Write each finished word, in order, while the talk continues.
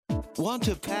Want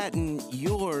to patent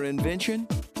your invention?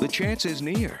 The chance is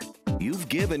near. You've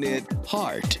given it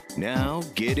heart. Now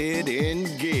get it in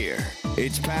gear.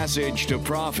 It's Passage to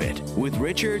Profit with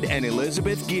Richard and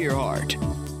Elizabeth Gearhart.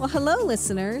 Well, hello,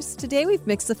 listeners. Today we've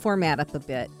mixed the format up a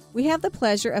bit. We have the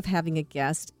pleasure of having a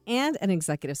guest and an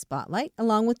executive spotlight,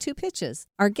 along with two pitches.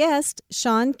 Our guest,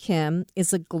 Sean Kim,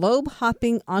 is a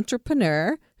globe-hopping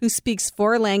entrepreneur who speaks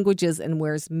 4 languages and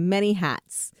wears many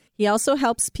hats. He also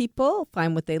helps people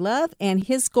find what they love, and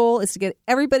his goal is to get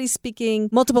everybody speaking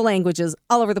multiple languages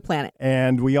all over the planet.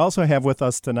 And we also have with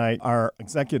us tonight our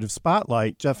executive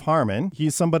spotlight, Jeff Harmon.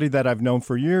 He's somebody that I've known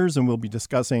for years, and we'll be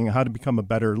discussing how to become a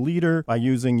better leader by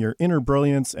using your inner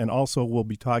brilliance, and also we'll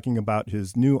be talking about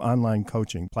his new online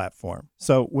coaching platform.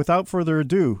 So without further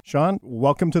ado, Sean,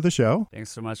 welcome to the show. Thanks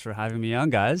so much for having me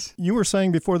on, guys. You were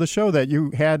saying before the show that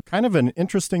you had kind of an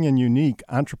interesting and unique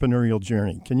entrepreneurial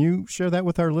journey. Can you share that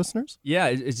with our listeners? Yeah,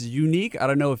 it's unique. I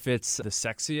don't know if it's the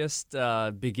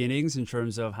sexiest beginnings in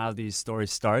terms of how these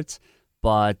stories start,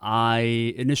 but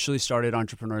I initially started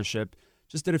entrepreneurship,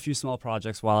 just did a few small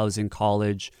projects while I was in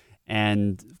college.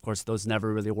 And of course, those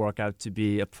never really work out to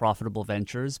be profitable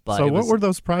ventures. But so what were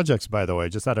those projects, by the way,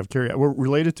 just out of curiosity? Were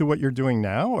related to what you're doing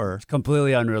now, or?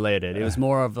 Completely unrelated. It was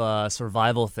more of a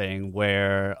survival thing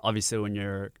where obviously when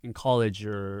you're in college,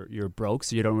 you're broke,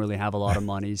 so you don't really have a lot of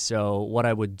money. So what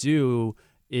I would do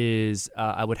is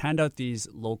I would hand out these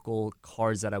local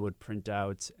cards that I would print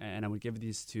out, and I would give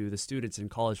these to the students in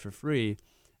college for free.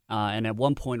 And at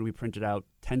one point, we printed out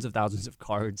tens of thousands of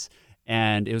cards,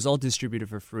 and it was all distributed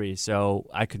for free. So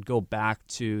I could go back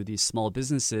to these small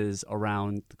businesses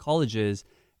around the colleges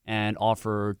and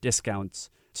offer discounts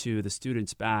to the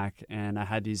students back. And I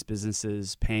had these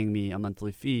businesses paying me a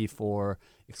monthly fee for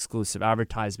exclusive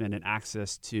advertisement and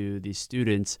access to these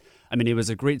students. I mean, it was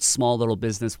a great small little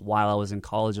business while I was in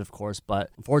college, of course, but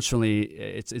unfortunately,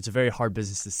 it's a very hard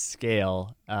business to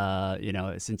scale,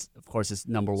 since, of course, it's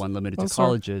number one limited to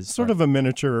colleges. Sort of a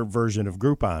miniature version of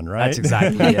Groupon, right? That's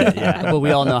exactly it, yeah. But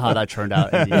we all know how that turned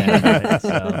out in the end,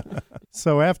 right?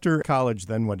 So after college,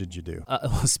 then what did you do?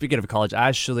 Well, speaking of college,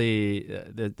 actually,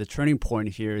 the turning point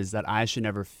here is that I actually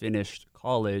never finished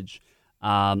college.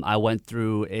 I went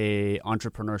through a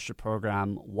entrepreneurship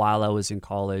program while I was in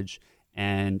college,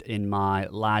 and in my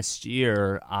last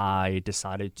year, I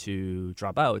decided to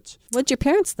drop out. What'd your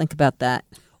parents think about that?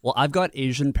 Well, I've got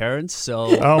Asian parents,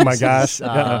 so oh my gosh,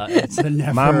 it's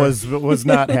never... Mom was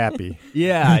not happy.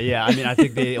 Yeah. I mean, I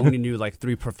think they only knew like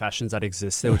 3 professions that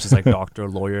existed, which is like doctor,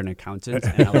 lawyer, and accountant.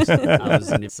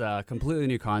 And it's a completely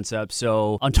new concept.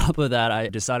 So on top of that, I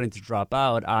decided to drop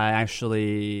out. I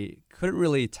actually couldn't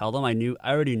really tell them. I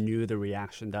already knew the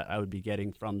reaction that I would be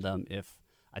getting from them if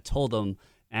I told them.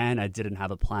 And I didn't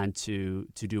have a plan to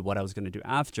do what I was going to do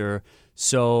after.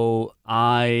 So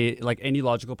I, like any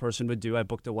logical person would do, I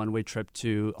booked a one-way trip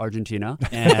to Argentina.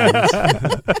 And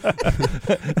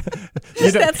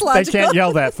that's logical. They can't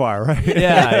yell that far, right?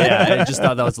 Yeah. I just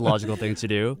thought that was a logical thing to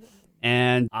do.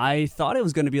 And I thought it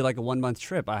was going to be like a 1-month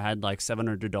trip. I had like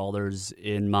 $700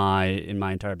 in my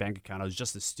entire bank account. I was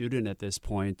just a student at this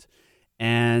point.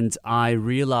 And I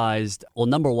realized, well,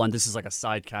 number one, this is like a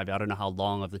side caveat. I don't know how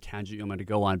long of the tangent you want me to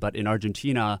go on. But in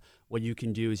Argentina, what you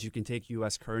can do is you can take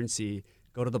U.S. currency,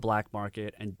 go to the black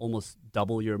market, and almost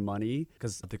double your money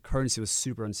because the currency was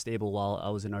super unstable while I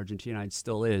was in Argentina. It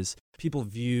still is. People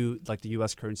view like the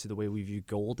U.S. currency the way we view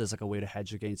gold as like a way to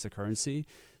hedge against the currency.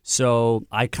 So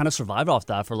I kind of survived off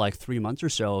that for like 3 months or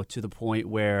so, to the point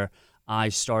where I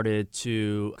started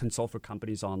to consult for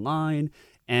companies online.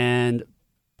 And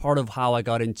part of how I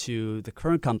got into the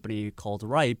current company called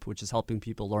Ripe, which is helping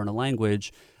people learn a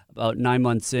language, about 9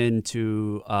 months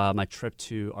into my trip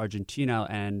to Argentina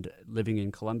and living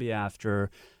in Colombia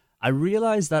after, I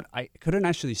realized that I couldn't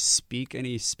actually speak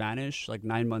any Spanish like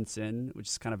 9 months in, which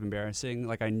is kind of embarrassing.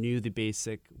 Like I knew the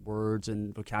basic words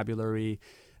and vocabulary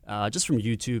just from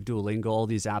YouTube, Duolingo, all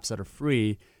these apps that are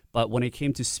free. But when it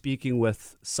came to speaking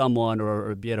with someone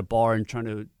or be at a bar and trying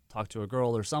to talk to a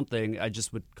girl or something, I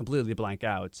just would completely blank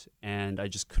out and I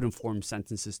just couldn't form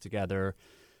sentences together.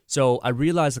 So I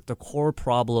realized that the core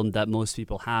problem that most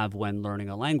people have when learning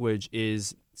a language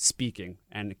is speaking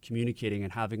and communicating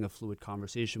and having a fluid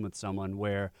conversation with someone,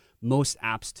 where most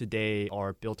apps today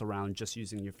are built around just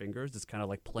using your fingers. It's kind of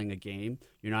like playing a game.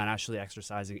 You're not actually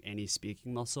exercising any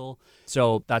speaking muscle.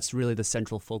 So that's really the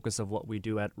central focus of what we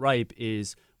do at Ripe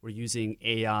is we're using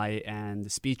AI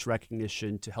and speech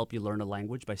recognition to help you learn a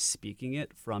language by speaking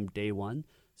it from day one.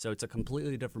 So it's a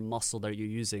completely different muscle that you're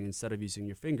using. Instead of using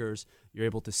your fingers, you're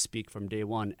able to speak from day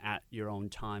one at your own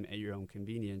time, at your own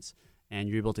convenience. and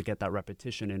you're able to get that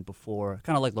repetition in before,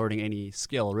 kind of like learning any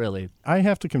skill, really. I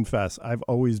have to confess, I've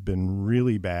always been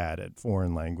really bad at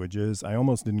foreign languages. I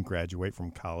almost didn't graduate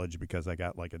from college because I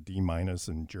got like a D-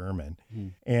 in German.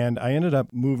 And I ended up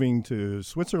moving to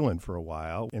Switzerland for a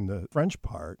while in the French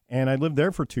part. And I lived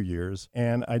there for 2 years,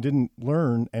 and I didn't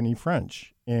learn any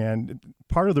French. And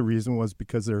part of the reason was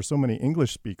because there are so many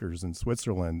English speakers in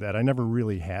Switzerland that I never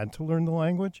really had to learn the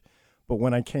language. But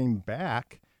when I came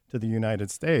back to the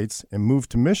United States and moved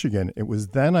to Michigan, it was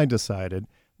then I decided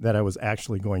that I was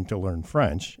actually going to learn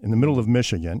French in the middle of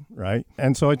Michigan, right?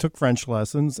 And so I took French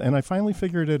lessons, and I finally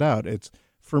figured it out.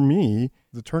 For me,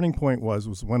 the turning point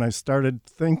was when I started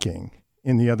thinking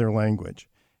in the other language.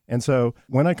 And so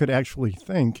when I could actually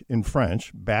think in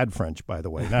French, bad French, by the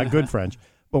way, not good French,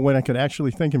 but when I could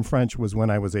actually think in French was when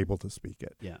I was able to speak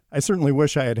it. Yeah. I certainly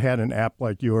wish I had had an app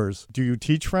like yours. Do you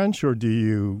teach French, or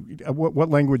what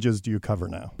languages do you cover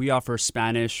now? We offer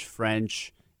Spanish,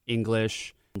 French,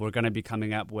 English. We're going to be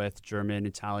coming up with German,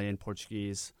 Italian,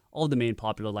 Portuguese, all the main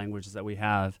popular languages that we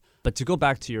have. But to go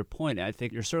back to your point, I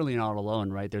think you're certainly not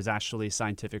alone, right? There's actually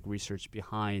scientific research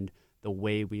behind the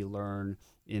way we learn,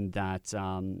 in that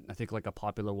I think like a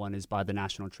popular one is by the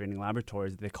National Training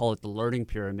Laboratories. They call it the learning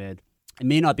pyramid. It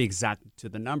may not be exact to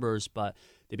the numbers, but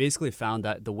they basically found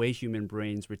that the way human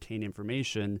brains retain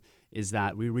information is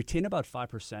that we retain about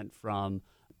 5% from,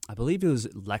 I believe it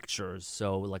was lectures,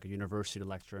 so like a university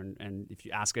lecture. And if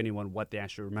you ask anyone what they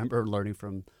actually remember learning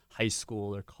from high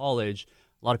school or college,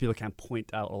 a lot of people can't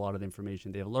point out a lot of the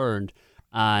information they've learned.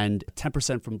 And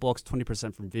 10% from books,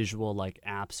 20% from visual, like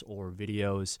apps or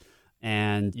videos.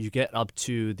 And you get up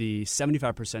to the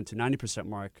 75% to 90%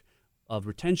 mark of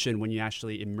retention when you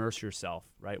actually immerse yourself,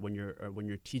 right? When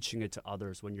you're teaching it to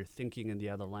others, when you're thinking in the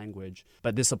other language.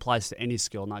 But this applies to any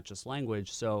skill, not just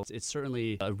language. So it's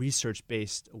certainly a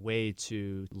research-based way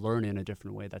to learn in a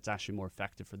different way that's actually more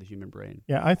effective for the human brain.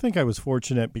 Yeah, I think I was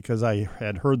fortunate because I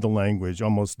had heard the language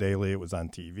almost daily. It was on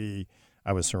TV.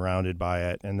 I was surrounded by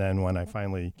it. And then when I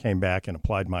finally came back and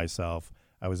applied myself,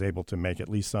 I was able to make at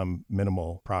least some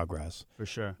minimal progress. For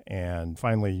sure. And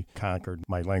finally conquered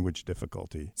my language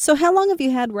difficulty. So how long have you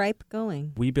had RIPE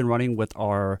going? We've been running with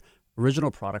our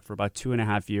original product for about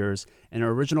 2.5 years. And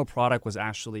our original product was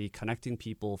actually connecting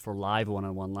people for live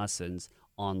one-on-one lessons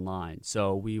online.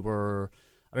 So we were,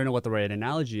 I don't know what the right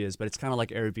analogy is, but it's kind of like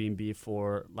Airbnb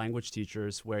for language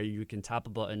teachers, where you can tap a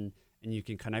button and you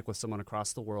can connect with someone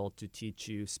across the world to teach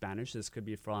you Spanish. This could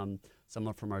be from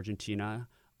someone from Argentina.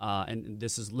 And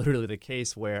this is literally the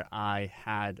case where I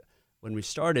had, when we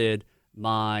started,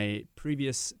 my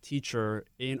previous teacher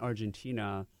in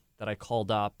Argentina that I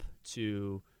called up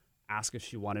to ask if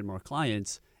she wanted more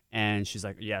clients. And she's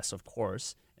like, yes, of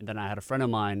course. And then I had a friend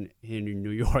of mine in New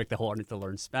York that wanted to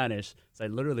learn Spanish. So I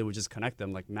literally would just connect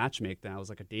them, like matchmake them. I was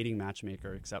like a dating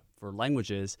matchmaker, except for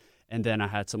languages. And then I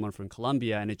had someone from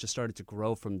Colombia, and it just started to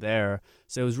grow from there.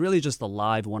 So it was really just a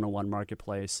live one-on-one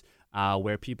marketplace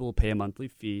where people pay a monthly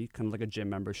fee, kind of like a gym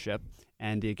membership,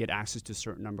 and they get access to a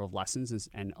certain number of lessons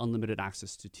and unlimited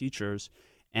access to teachers.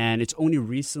 And it's only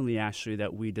recently, actually,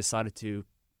 that we decided to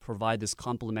provide this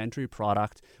complementary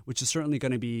product, which is certainly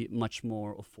going to be much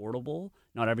more affordable.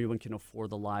 Not everyone can afford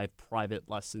the live private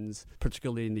lessons,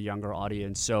 particularly in the younger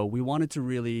audience. So we wanted to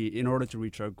really, in order to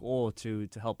reach our goal to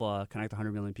help connect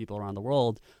 100 million people around the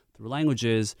world through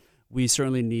languages, we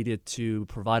certainly needed to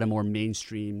provide a more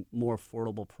mainstream, more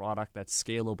affordable product that's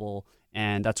scalable.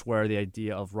 And that's where the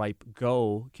idea of RIPE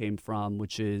Go came from,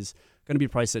 which is going to be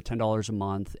priced at $10 a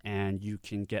month, and you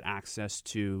can get access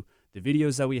to the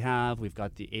videos that we have. We've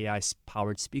got the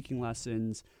AI-powered speaking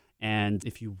lessons. And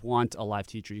if you want a live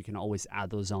teacher, you can always add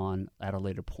those on at a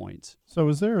later point. So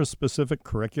is there a specific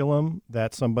curriculum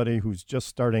that somebody who's just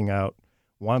starting out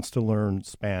wants to learn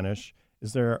Spanish?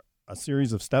 Is there a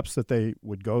series of steps that they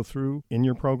would go through in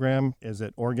your program? Is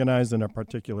it organized in a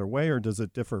particular way, or does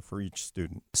it differ for each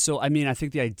student? So, I mean, I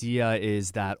think the idea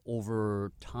is that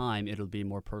over time, it'll be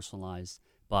more personalized.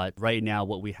 But right now,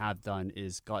 what we have done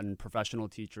is gotten professional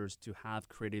teachers to have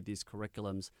created these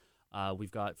curriculums.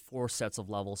 We've got 4 sets of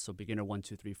levels, so beginner 1,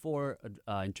 2, 3, 4,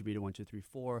 intermediate 1, 2, 3,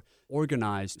 4,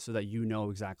 organized so that you know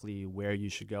exactly where you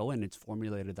should go, and it's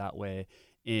formulated that way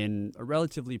in a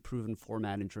relatively proven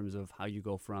format in terms of how you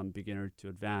go from beginner to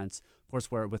advanced. Of course,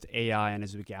 we're with AI, and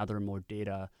as we gather more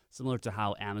data, similar to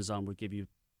how Amazon would give you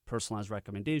personalized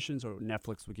recommendations or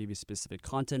Netflix would give you specific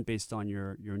content based on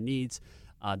your needs.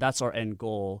 That's our end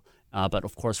goal. But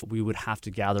of course, we would have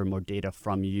to gather more data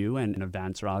from you and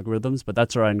advance our algorithms. But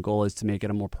that's our end goal, is to make it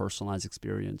a more personalized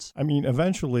experience. I mean,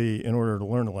 eventually, in order to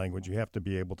learn a language, you have to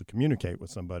be able to communicate with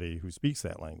somebody who speaks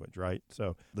that language, right?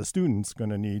 So the student's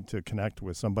going to need to connect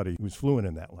with somebody who's fluent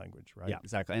in that language, right? Yeah,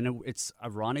 exactly. And it's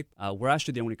ironic. We're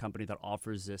actually the only company that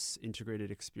offers this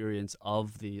integrated experience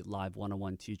of the live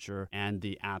one-on-one teacher and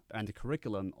the app and the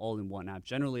curriculum all in one app.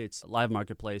 Generally, it's a live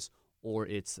marketplace, or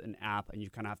it's an app, and you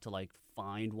kind of have to like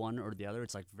find one or the other.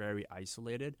 It's like very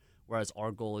isolated. Whereas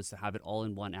our goal is to have it all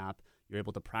in one app. You're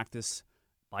able to practice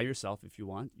by yourself if you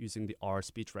want, using our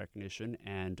speech recognition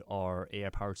and our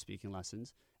AI-powered speaking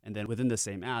lessons. And then within the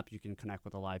same app, you can connect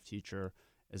with a live teacher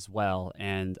as well.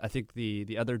 And I think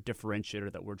the other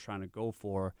differentiator that we're trying to go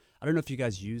for, I don't know if you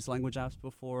guys use language apps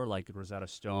before, like Rosetta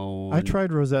Stone. I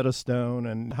tried Rosetta Stone,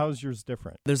 and how's yours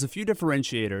different? There's a few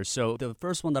differentiators. So the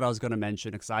first one that I was going to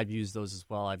mention, because I've used those as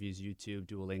well, I've used YouTube,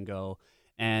 Duolingo.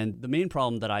 And the main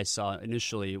problem that I saw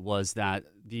initially was that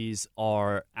these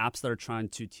are apps that are trying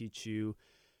to teach you,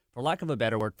 for lack of a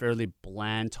better word, fairly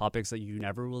bland topics that you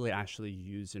never really actually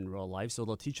use in real life. So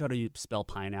they'll teach you how to spell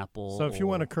pineapple. So if you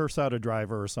want to curse out a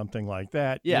driver or something like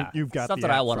that, yeah, you've got stuff the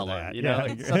that I app want for to learn. that. You know,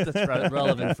 stuff that's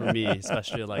relevant for me,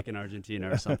 especially like in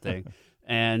Argentina or something.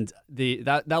 And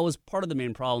that was part of the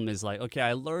main problem, is like, okay,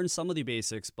 I learned some of the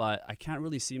basics, but I can't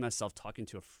really see myself talking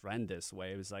to a friend this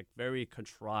way. It was like very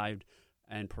contrived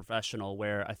and professional,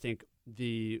 where I think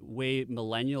the way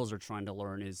millennials are trying to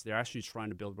learn is they're actually trying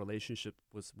to build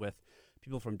relationships with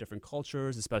people from different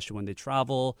cultures, especially when they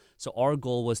travel. So our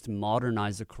goal was to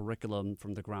modernize the curriculum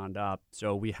from the ground up.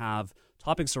 So we have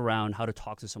topics around how to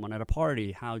talk to someone at a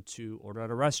party, how to order at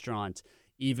a restaurant,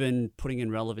 even putting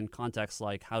in relevant context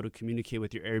like how to communicate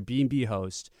with your Airbnb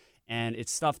host. And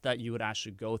it's stuff that you would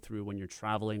actually go through when you're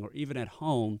traveling or even at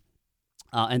home.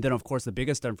 And then, of course, the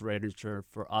biggest differentiator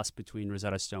for us between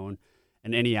Rosetta Stone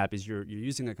and any app is you're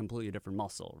using a completely different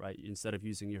muscle, right? Instead of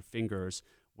using your fingers,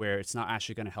 where it's not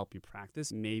actually going to help you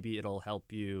practice, maybe it'll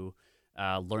help you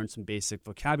learn some basic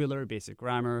vocabulary, basic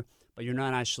grammar, but you're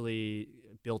not actually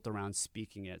built around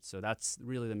speaking it. So that's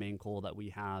really the main goal that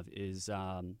we have, is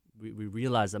we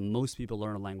realize that most people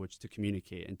learn a language to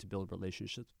communicate and to build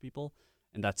relationships with people.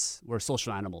 And we're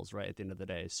social animals, right, at the end of the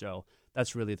day. So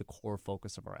that's really the core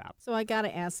focus of our app. So I got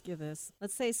to ask you this.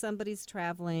 Let's say somebody's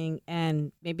traveling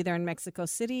and maybe they're in Mexico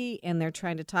City and they're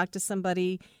trying to talk to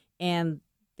somebody and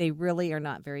they really are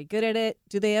not very good at it.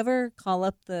 Do they ever call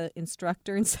up the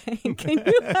instructor and say, can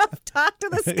you talk to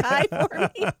this guy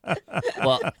for me?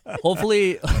 Well,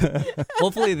 hopefully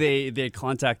they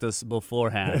contact us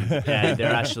beforehand and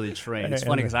they're actually trained. It's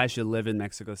funny because I actually live in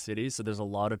Mexico City, so there's a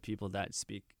lot of people that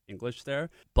speak English there.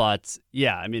 But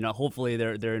yeah, I mean, hopefully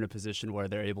they're in a position where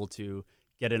they're able to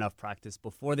get enough practice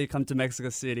before they come to Mexico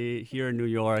City, here in New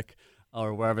York,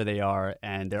 or wherever they are,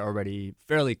 and they're already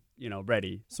fairly,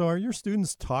 ready. So are your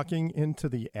students talking into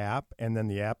the app, and then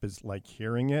the app is like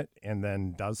hearing it and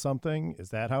then does something? Is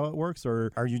that how it works?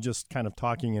 Or are you just kind of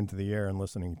talking into the air and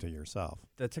listening to yourself?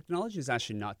 The technology is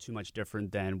actually not too much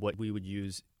different than what we would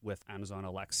use with Amazon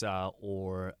Alexa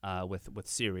or with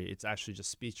Siri. It's actually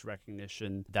just speech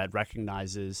recognition that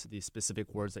recognizes the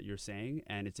specific words that you're saying,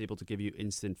 and it's able to give you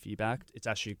instant feedback. It's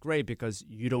actually great because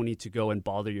you don't need to go and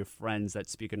bother your friends that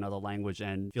speak another language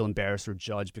and feel embarrassed or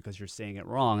judged because you're saying it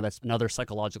wrong. That's another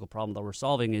psychological problem that we're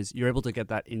solving, is you're able to get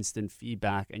that instant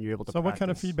feedback and you're able to What kind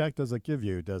of feedback does it give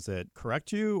you? Does it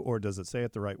correct you, or does it say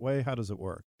it the right way? How does it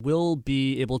work? We'll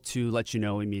be able to let you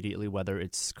know immediately whether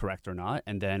it's correct or not,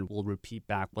 and then we'll repeat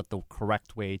back what the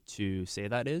correct way to say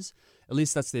that is. At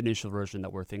least that's the initial version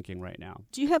that we're thinking right now.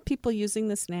 Do you have people using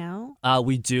this now?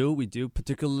 We do,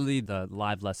 particularly the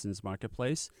live lessons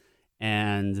marketplace.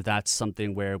 And that's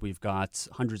something where we've got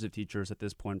hundreds of teachers at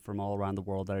this point from all around the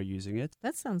world that are using it.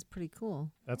 That sounds pretty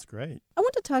cool. That's great. I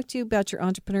want to talk to you about your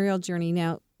entrepreneurial journey.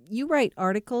 Now, you write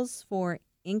articles for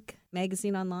Inc.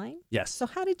 magazine online? Yes. So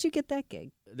how did you get that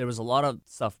gig? There was a lot of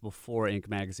stuff before Inc.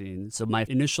 magazine. So my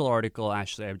initial article,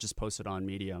 actually, I've just posted on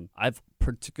Medium. I've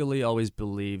particularly always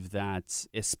believed that,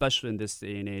 especially in this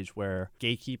day and age where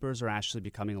gatekeepers are actually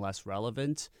becoming less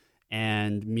relevant,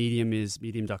 and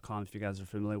medium.com, if you guys are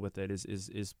familiar with it,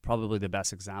 is probably the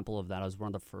best example of that. I was one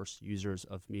of the first users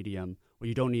of Medium, where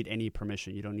you don't need any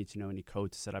permission. You don't need to know any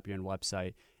code to set up your own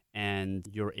website. And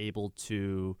you're able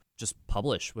to just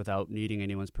publish without needing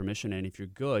anyone's permission. And if you're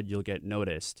good, you'll get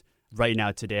noticed. Right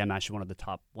now, today, I'm actually one of the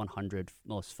top 100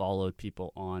 most followed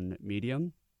people on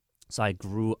Medium. So I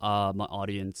grew my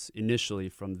audience initially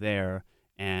from there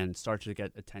and started to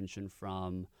get attention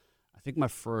from, I think my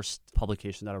first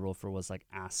publication that I wrote for was like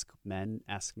askmen.com.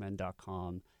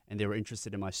 and they were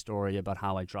interested in my story about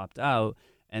how I dropped out.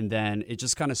 And then it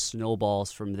just kind of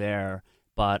snowballs from there.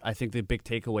 But I think the big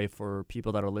takeaway for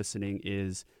people that are listening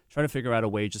is try to figure out a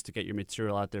way just to get your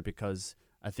material out there, because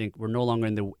I think we're no longer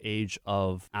in the age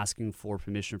of asking for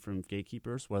permission from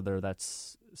gatekeepers, whether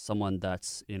that's someone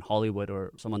that's in Hollywood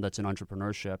or someone that's in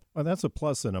entrepreneurship. Well, that's a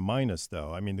plus and a minus,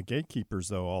 though. I mean, the gatekeepers,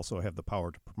 though, also have the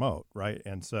power to promote, right?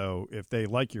 And so if they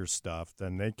like your stuff,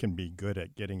 then they can be good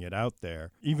at getting it out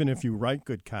there. Even if you write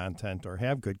good content or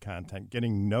have good content,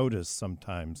 getting noticed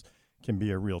sometimes can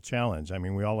be a real challenge. I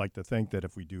mean, we all like to think that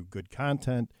if we do good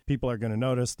content, people are going to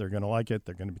notice, they're going to like it,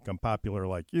 they're going to become popular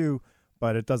like you,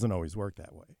 but it doesn't always work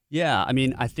that way. Yeah, I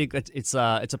mean, I think it's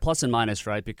a plus and minus,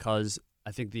 right? Because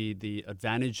I think the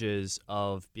advantages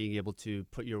of being able to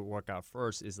put your work out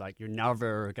first is like you're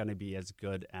never going to be as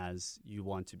good as you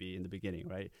want to be in the beginning,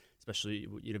 right? Especially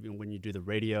when you do the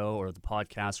radio or the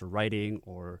podcast or writing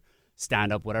or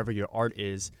stand-up, whatever your art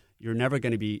is, you're never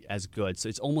going to be as good. So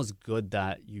it's almost good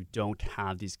that you don't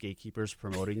have these gatekeepers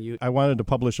promoting you. I wanted to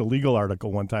publish a legal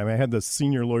article one time. I had the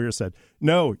senior lawyer said,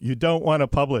 no, you don't want to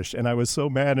publish. And I was so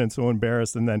mad and so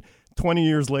embarrassed. And then 20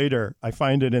 years later, I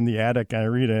find it in the attic and I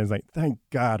read it and I was like, thank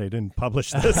God I didn't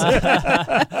publish this.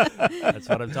 That's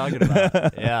what I'm talking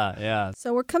about. Yeah.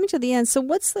 So we're coming to the end. So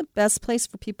what's the best place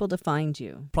for people to find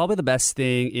you? Probably the best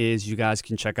thing is you guys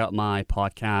can check out my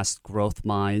podcast, Growth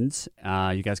Minds.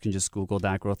 You guys can just Google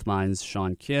that, Growth Minds,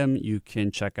 Sean Kim. You can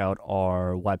check out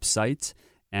our website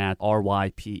at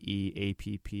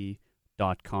rypeapp.com.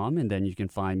 And then you can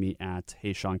find me at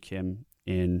Hey Sean Kim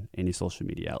in any social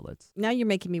media outlets. Now you're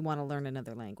making me want to learn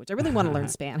another language. I really want to learn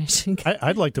Spanish.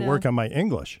 I'd like to work on my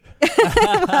English.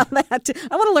 I want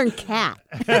to learn cat.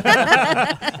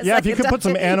 Yeah, if you could put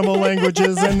some animal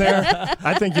languages in there,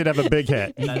 I think you'd have a big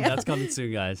hit. That's coming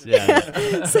soon, guys.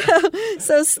 Yeah.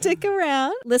 So stick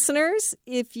around. Listeners,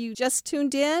 if you just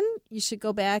tuned in, you should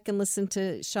go back and listen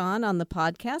to Sean on the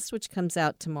podcast, which comes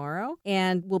out tomorrow.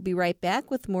 And we'll be right back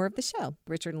with more of the show.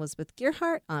 Richard and Elizabeth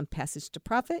Gearhart on Passage to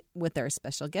Profit with our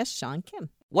special guest, Sean Kim.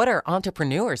 What are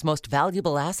entrepreneurs' most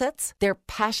valuable assets? Their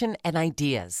passion and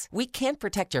ideas. We can't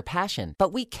protect your passion,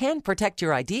 but we can protect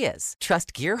your ideas.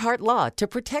 Trust Gearhart Law to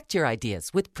protect your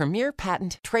ideas with premier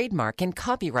patent, trademark, and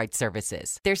copyright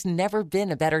services. There's never been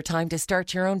a better time to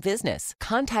start your own business.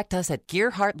 Contact us at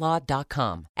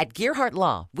GearhartLaw.com. At Gearhart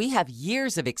Law, we have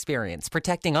years of experience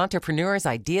protecting entrepreneurs'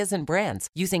 ideas and brands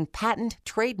using patent,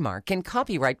 trademark, and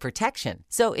copyright protection.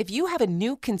 So if you have a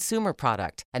new consumer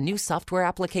product, a new software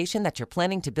application that you're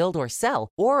planning to build or sell,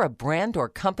 or a brand or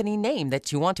company name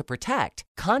that you want to protect,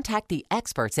 contact the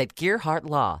experts at Gearhart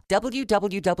Law.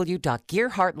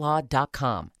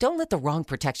 www.gearhartlaw.com. Don't let the wrong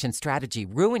protection strategy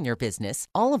ruin your business.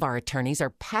 All of our attorneys are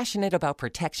passionate about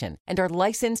protection and are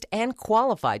licensed and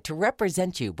qualified to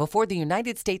represent you before the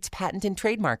United States Patent and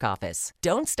Trademark Office.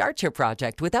 Don't start your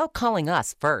project without calling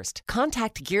us first.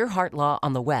 Contact Gearhart Law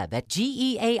on the web at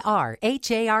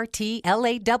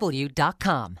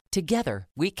GearhartLaw.com. Together,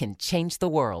 we can change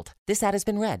the world. This ad has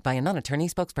been read by a non-attorney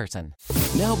spokesperson.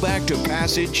 Now back to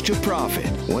Passage to Profit.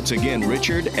 Once again,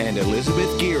 Richard and Elizabeth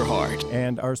Gearhart.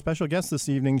 And our special guest this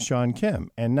evening, Sean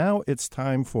Kim. And now it's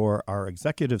time for our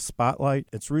Executive Spotlight.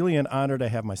 It's really an honor to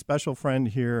have my special friend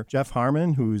here, Jeff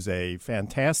Harmon, who's a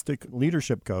fantastic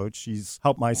leadership coach. He's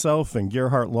helped myself and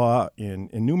Gearhart Law in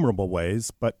innumerable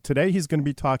ways. But today he's going to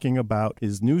be talking about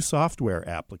his new software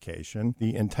application,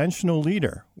 the Intentional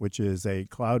Leader, which is a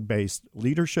cloud-based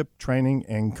leadership training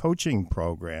and coaching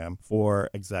program for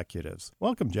executives.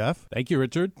 Welcome, Jeff. Thank you,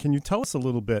 Richard. Can you tell us a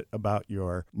little bit about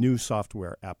your new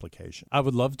software application? I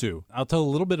would love to. I'll tell a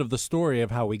little bit of the story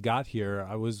of how we got here.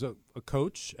 I was a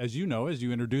coach, as you know, as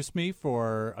you introduced me,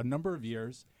 for a number of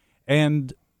years.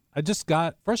 And I just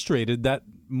got frustrated that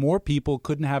more people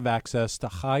couldn't have access to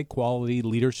high-quality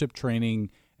leadership training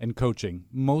and coaching.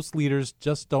 Most leaders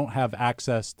just don't have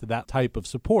access to that type of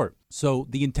support. So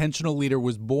the Intentional Leader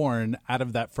was born out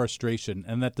of that frustration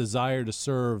and that desire to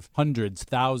serve hundreds,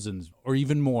 thousands, or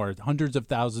even more, hundreds of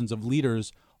thousands of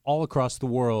leaders all across the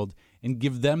world and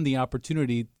give them the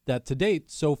opportunity that to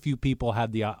date so few people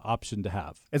had the option to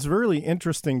have. It's a really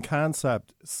interesting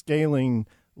concept, scaling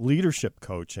leadership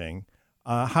coaching.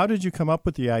 How did you come up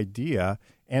with the idea,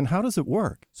 and how does it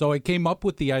work? So I came up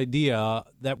with the idea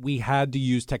that we had to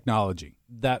use technology,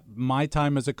 that my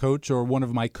time as a coach or one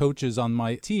of my coaches on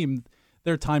my team,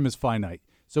 their time is finite.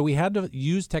 So we had to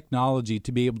use technology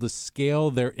to be able to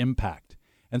scale their impact.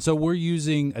 And so we're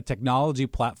using a technology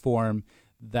platform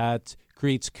that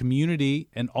creates community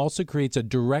and also creates a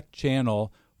direct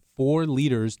channel for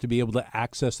leaders to be able to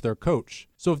access their coach.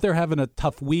 So if they're having a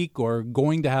tough week or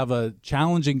going to have a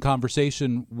challenging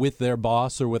conversation with their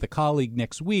boss or with a colleague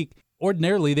next week,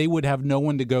 ordinarily they would have no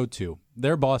one to go to.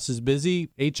 Their boss is busy.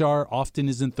 HR often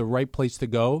isn't the right place to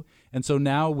go. And so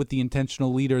now with the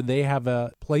intentional leader, they have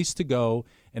a place to go,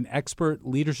 an expert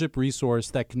leadership resource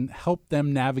that can help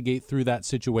them navigate through that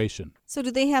situation. So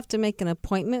do they have to make an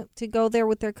appointment to go there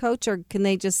with their coach, or can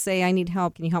they just say, I need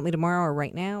help, can you help me tomorrow or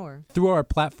right now? Or Through our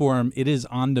platform, it is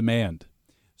on demand.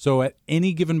 So at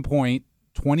any given point,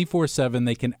 24/7,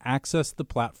 they can access the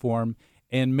platform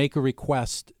and make a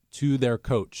request to their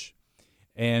coach.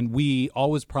 And we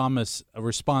always promise a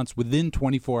response within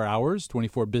 24 hours,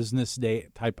 24 business day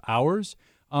type hours.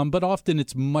 But often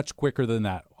it's much quicker than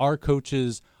that. Our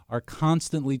coaches are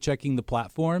constantly checking the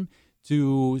platform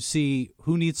to see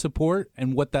who needs support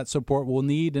and what that support will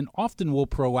need. And often we'll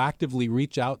proactively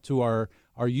reach out to our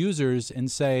users and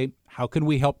say, how can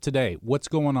we help today? What's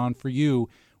going on for you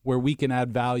where we can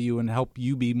add value and help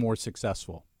you be more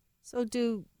successful? so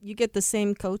do you get the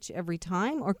same coach every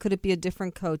time, or could it be a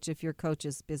different coach if your coach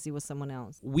is busy with someone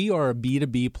else? We are a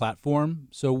B2B platform,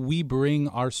 so we bring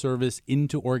our service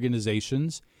into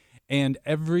organizations, and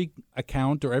every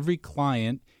account or every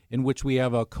client in which we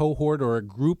have a cohort or a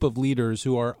group of leaders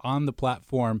who are on the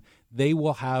platform, they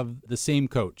will have the same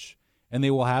coach, and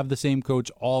they will have the same coach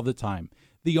all the time.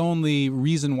 The only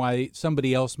reason why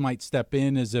somebody else might step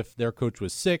in is if their coach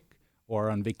was sick or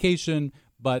on vacation,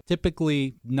 but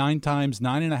typically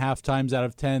 9.5 times out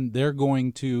of 10, they're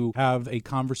going to have a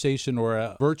conversation or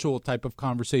a virtual type of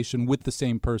conversation with the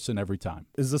same person every time.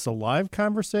 Is this a live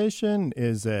conversation?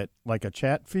 Is it like a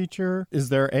chat feature? Is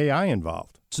there AI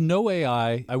involved? It's no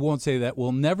AI. I won't say that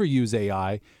we'll never use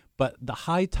AI, but the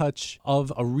high touch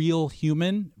of a real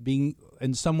human being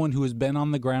and someone who has been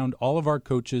on the ground. All of our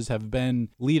coaches have been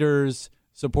leaders,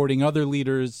 supporting other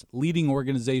leaders, leading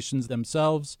organizations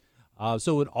themselves.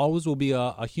 So it always will be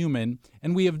a human,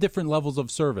 and we have different levels of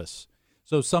service.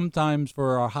 So sometimes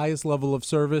for our highest level of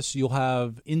service, you'll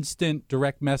have instant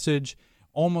direct message,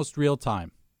 almost real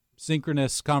time,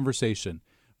 synchronous conversation.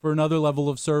 For another level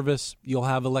of service, you'll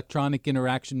have electronic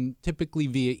interaction, typically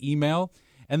via email.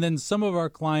 And then some of our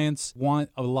clients want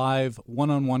a live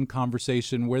one-on-one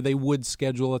conversation where they would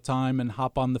schedule a time and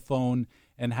hop on the phone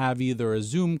and have either a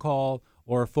Zoom call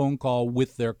or a phone call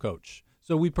with their coach.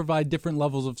 So we provide different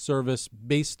levels of service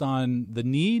based on the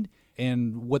need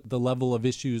and what the level of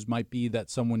issues might be that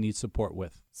someone needs support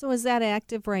with. So is that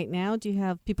active right now? Do you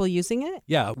have people using it?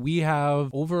 Yeah, we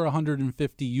have over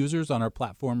 150 users on our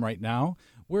platform right now.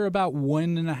 We're about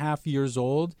 1.5 years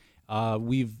old.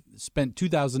 We've spent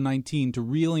 2019 to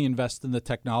really invest in the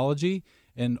technology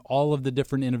and all of the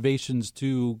different innovations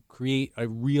to create a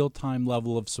real-time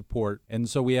level of support. And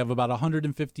so we have about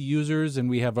 150 users, and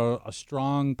we have a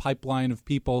strong pipeline of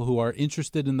people who are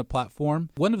interested in the platform.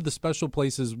 One of the special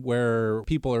places where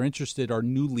people are interested are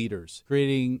new leaders,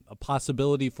 creating a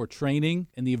possibility for training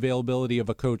and the availability of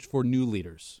a coach for new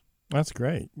leaders. That's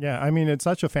great. Yeah, I mean, it's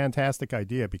such a fantastic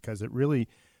idea because it really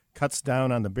cuts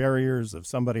down on the barriers of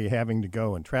somebody having to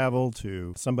go and travel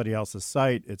to somebody else's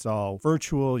site. It's all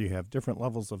virtual. You have different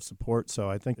levels of support. So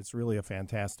I think it's really a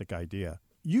fantastic idea.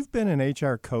 You've been an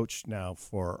HR coach now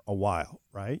for a while,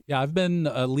 right? Yeah, I've been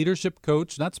a leadership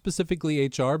coach, not specifically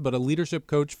HR, but a leadership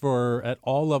coach for at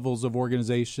all levels of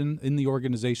organization, in the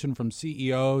organization from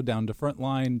CEO down to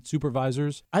frontline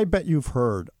supervisors. I bet you've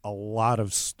heard a lot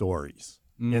of stories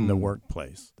in the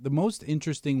workplace. The most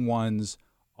interesting ones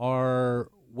are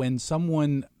when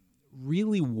someone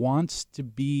really wants to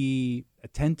be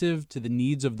attentive to the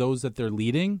needs of those that they're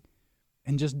leading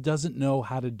and just doesn't know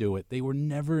how to do it. They were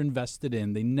never invested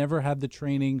in. They never had the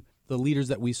training. The leaders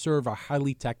that we serve are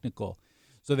highly technical.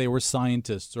 So they were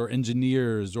scientists or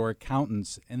engineers or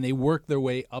accountants, and they work their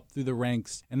way up through the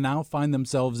ranks and now find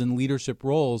themselves in leadership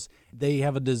roles. They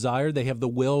have a desire, they have the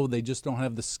will, they just don't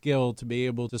have the skill to be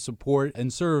able to support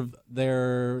and serve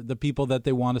the people that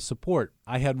they want to support.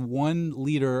 I had one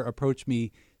leader approach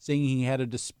me saying he had a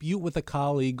dispute with a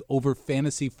colleague over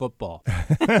fantasy football.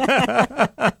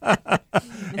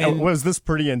 And was this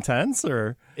pretty intense,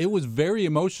 or? It was very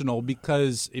emotional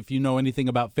because if you know anything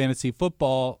about fantasy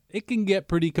football, it can get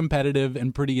pretty competitive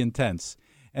and pretty intense.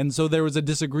 And so there was a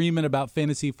disagreement about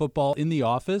fantasy football in the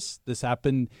office. This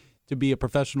happened to be a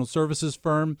professional services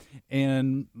firm.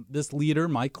 And this leader,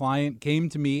 my client, came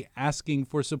to me asking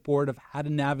for support of how to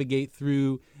navigate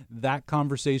through that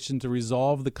conversation to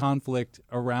resolve the conflict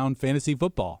around fantasy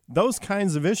football. Those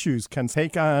kinds of issues can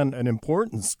take on an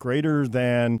importance greater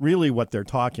than really what they're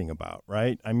talking about,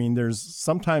 right? I mean,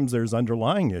 sometimes there's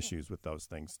underlying issues with those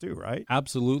things too, right?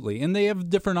 Absolutely. And they have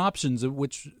different options at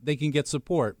which they can get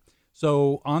support.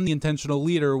 So on the Intentional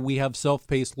Leader, we have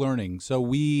self-paced learning. So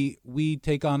we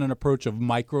take on an approach of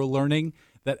micro-learning,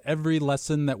 that every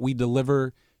lesson that we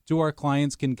deliver to our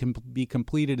clients can be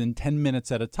completed in 10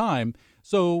 minutes at a time.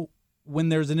 So when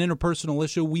there's an interpersonal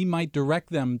issue, we might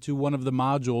direct them to one of the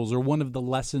modules or one of the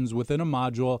lessons within a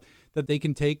module that they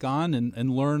can take on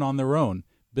and learn on their own,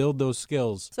 build those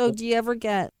skills. So do you ever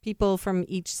get people from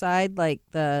each side, like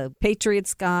the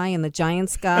Patriots guy and the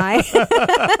Giants guy,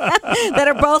 that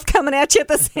are both coming at you at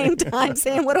the same time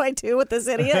saying, what do I do with this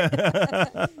idiot?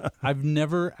 I've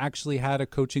never actually had a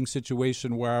coaching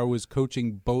situation where I was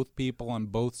coaching both people on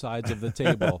both sides of the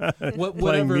table.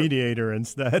 Playing mediator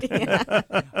instead.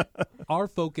 Yeah. Our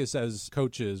focus as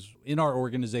coaches in our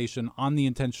organization on the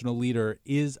intentional leader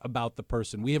is about the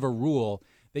person. We have a rule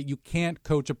that you can't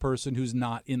coach a person who's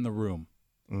not in the room.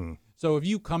 So if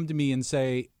you come to me and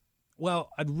say, well,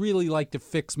 I'd really like to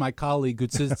fix my colleague who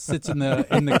sits in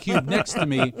the cube next to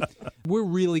me, we're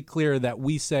really clear that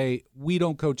we say we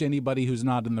don't coach anybody who's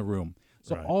not in the room.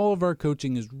 So all of our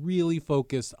coaching is really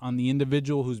focused on the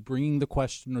individual who's bringing the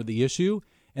question or the issue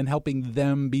and helping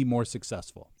them be more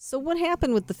successful. So what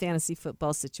happened with the fantasy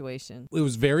football situation? It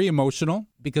was very emotional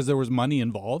because there was money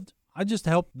involved. I just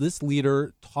helped this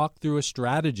leader talk through a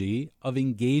strategy of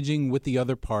engaging with the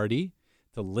other party,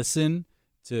 to listen,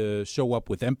 to show up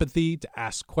with empathy, to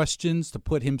ask questions, to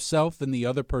put himself in the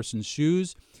other person's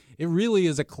shoes. It really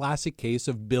is a classic case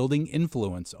of building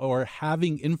influence or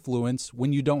having influence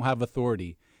when you don't have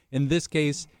authority. In this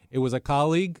case, it was a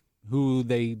colleague who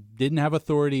they didn't have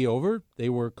authority over. They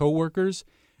were coworkers.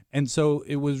 And so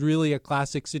it was really a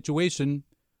classic situation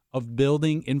of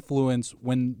building influence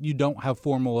when you don't have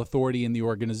formal authority in the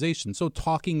organization. So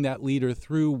talking that leader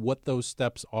through what those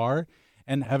steps are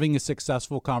and having a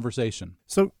successful conversation.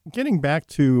 So getting back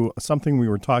to something we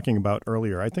were talking about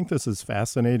earlier, I think this is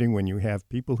fascinating when you have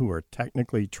people who are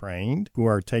technically trained, who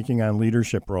are taking on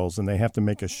leadership roles, and they have to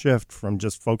make a shift from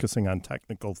just focusing on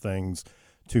technical things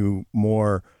to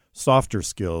more softer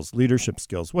skills, leadership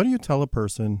skills. What do you tell a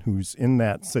person who's in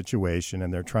that situation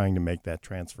and they're trying to make that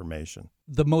transformation?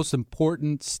 The most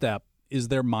important step is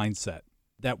their mindset,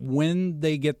 that when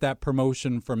they get that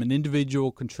promotion from an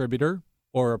individual contributor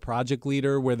or a project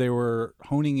leader where they were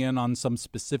honing in on some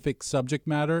specific subject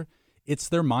matter, it's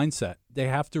their mindset. They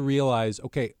have to realize,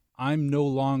 okay, I'm no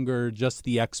longer just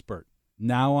the expert.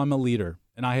 Now I'm a leader,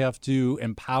 and I have to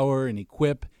empower and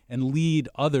equip and lead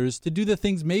others to do the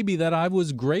things maybe that I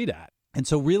was great at. And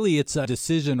so really it's a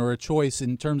decision or a choice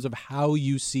in terms of how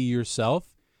you see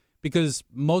yourself, because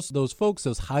most of those folks,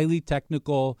 those highly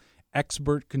technical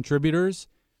expert contributors,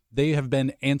 they have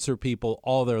been answer people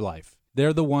all their life.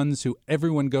 They're the ones who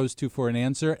everyone goes to for an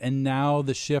answer. And now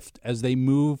the shift as they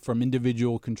move from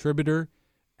individual contributor,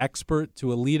 expert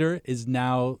to a leader is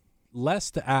now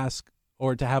less to ask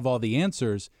or to have all the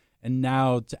answers, and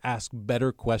now to ask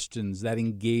better questions that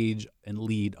engage and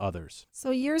lead others. So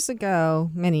years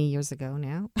ago, many years ago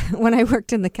now, when I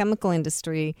worked in the chemical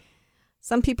industry,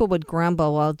 some people would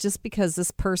grumble, well, just because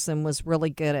this person was really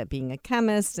good at being a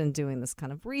chemist and doing this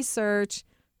kind of research,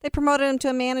 they promoted him to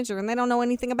a manager and they don't know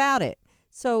anything about it.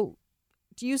 So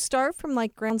do you start from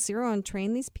like ground zero and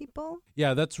train these people?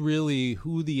 Yeah, that's really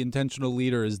who the intentional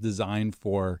leader is designed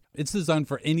for. It's designed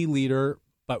for any leader,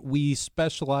 but we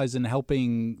specialize in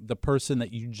helping the person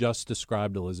that you just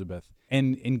described, Elizabeth,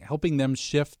 and in helping them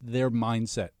shift their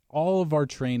mindset. All of our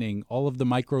training, all of the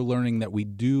micro-learning that we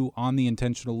do on the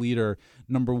intentional leader,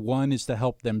 number one is to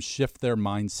help them shift their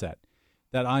mindset.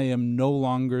 That I am no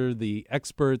longer the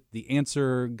expert, the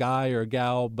answer guy or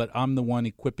gal, but I'm the one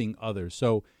equipping others.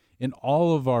 So in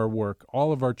all of our work,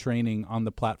 all of our training on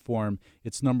the platform,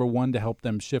 it's number one to help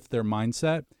them shift their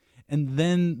mindset. And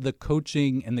then the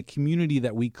coaching and the community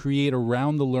that we create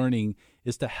around the learning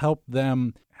is to help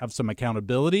them have some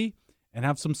accountability and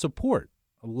have some support.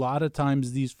 A lot of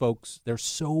times these folks, they're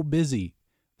so busy,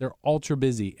 they're ultra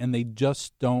busy, and they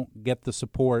just don't get the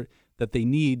support that they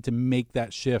need to make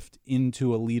that shift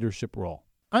into a leadership role.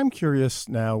 I'm curious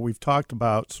now, we've talked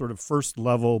about sort of first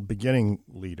level beginning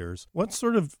leaders. What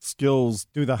sort of skills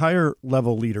do the higher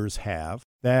level leaders have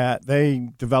that they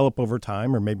develop over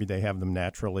time, or maybe they have them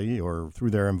naturally or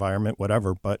through their environment,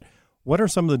 whatever, but what are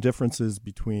some of the differences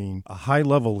between a high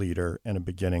level leader and a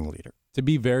beginning leader? To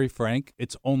be very frank,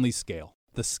 it's only scale.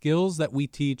 The skills that we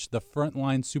teach the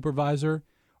frontline supervisor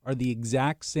are the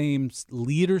exact same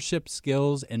leadership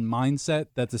skills and mindset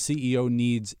that the CEO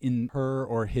needs in her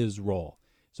or his role.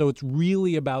 So it's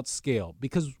really about scale,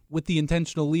 because with the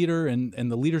intentional leader and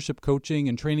the leadership coaching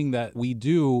and training that we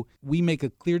do, we make a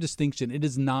clear distinction. It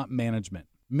is not management.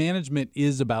 Management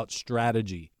is about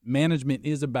strategy. Management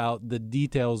is about the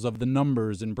details of the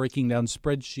numbers and breaking down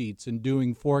spreadsheets and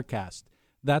doing forecasts.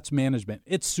 That's management.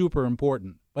 It's super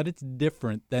important. but it's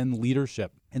different than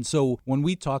leadership. And so when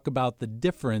we talk about the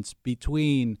difference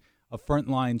between a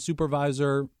frontline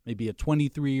supervisor, maybe a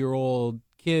 23-year-old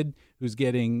kid who's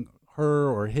getting her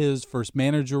or his first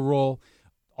manager role,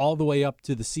 all the way up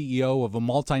to the CEO of a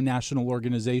multinational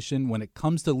organization, when it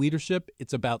comes to leadership,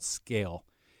 it's about scale.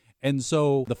 And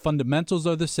so the fundamentals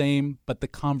are the same, but the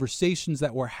conversations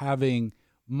that we're having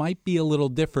might be a little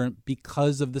different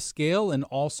because of the scale and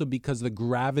also because of the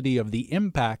gravity of the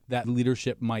impact that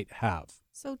leadership might have.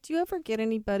 So do you ever get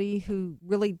anybody who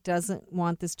really doesn't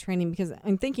want this training? Because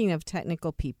I'm thinking of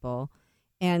technical people,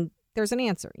 and there's an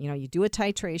answer. You do a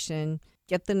titration,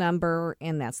 get the number,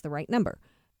 and that's the right number.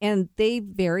 And they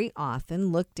very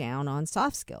often look down on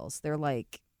soft skills. They're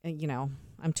like,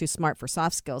 I'm too smart for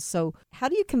soft skills. So how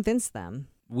do you convince them?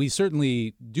 We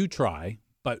certainly do try,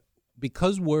 but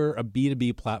because we're a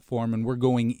B2B platform and we're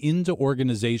going into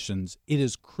organizations, it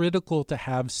is critical to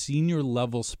have senior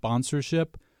level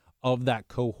sponsorship of that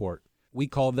cohort. We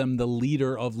call them the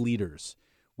leader of leaders.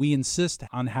 We insist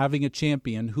on having a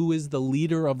champion who is the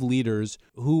leader of leaders,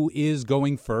 who is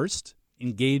going first,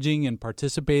 engaging and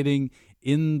participating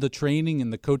in the training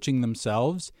and the coaching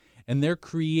themselves, and they're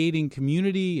creating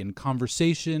community and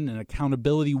conversation and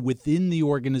accountability within the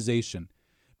organization,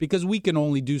 because we can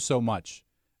only do so much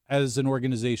as an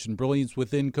organization. Brilliance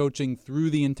Within Coaching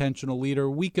through the Intentional Leader,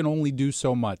 we can only do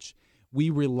so much. We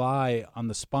rely on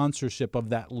the sponsorship of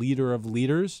that leader of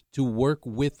leaders to work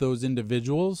with those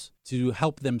individuals to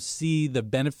help them see the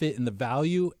benefit and the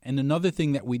value. And another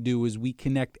thing that we do is we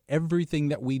connect everything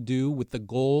that we do with the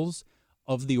goals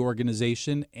of the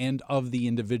organization and of the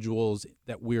individuals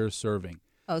that we're serving.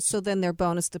 Oh, so then their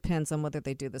bonus depends on whether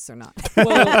they do this or not.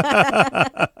 Well,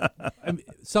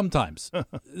 sometimes.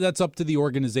 That's up to the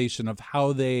organization of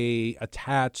how they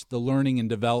attach the learning and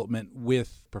development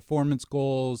with performance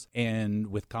goals and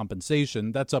with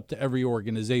compensation. That's up to every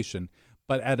organization.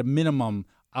 But at a minimum,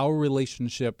 our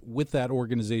relationship with that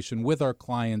organization, with our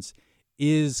clients,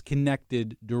 is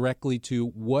connected directly to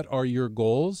what are your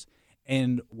goals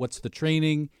and what's the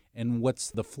training and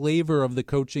what's the flavor of the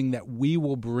coaching that we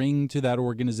will bring to that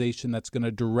organization that's going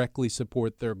to directly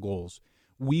support their goals.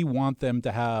 We want them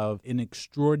to have an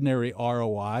extraordinary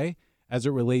ROI as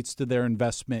it relates to their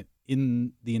investment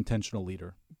in the intentional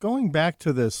leader. Going back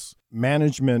to this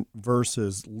management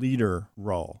versus leader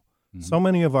role, so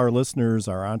many of our listeners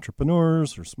are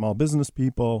entrepreneurs or small business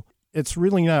people. It's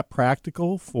really not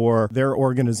practical for their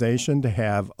organization to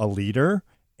have a leader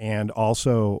and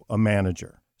also a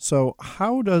manager. So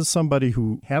how does somebody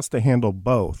who has to handle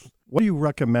both, what do you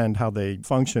recommend how they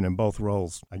function in both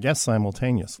roles, I guess,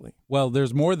 simultaneously? Well,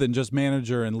 there's more than just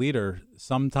manager and leader.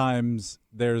 Sometimes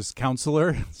there's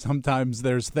counselor. Sometimes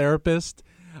there's therapist.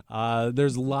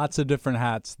 There's lots of different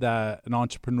hats that an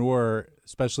entrepreneur,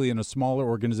 especially in a smaller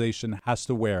organization, has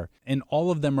to wear. And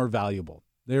all of them are valuable.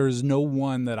 There is no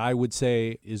one that I would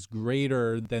say is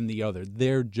greater than the other.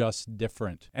 They're just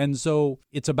different. And so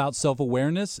it's about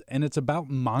self-awareness and it's about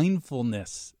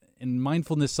mindfulness. And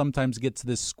mindfulness sometimes gets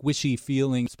this squishy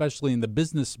feeling, especially in the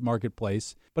business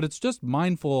marketplace. But it's just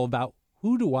mindful about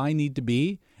who do I need to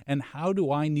be and how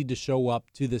do I need to show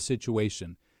up to the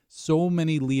situation. So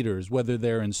many leaders, whether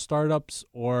they're in startups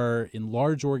or in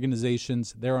large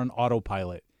organizations, they're on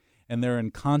autopilot and they're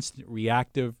in constant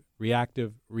reactive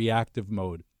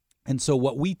mode. And so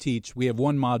what we teach, we have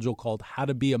one module called How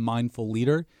to Be a Mindful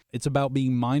Leader. It's about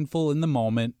being mindful in the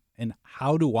moment and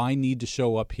how do I need to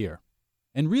show up here?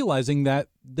 And realizing that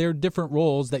there are different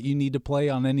roles that you need to play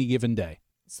on any given day.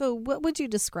 So what would you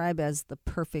describe as the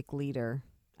perfect leader?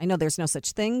 I know there's no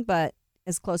such thing, but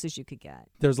as close as you could get.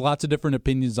 There's lots of different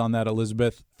opinions on that,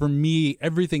 Elizabeth. For me,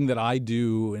 everything that I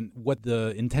do and what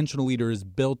the intentional leader is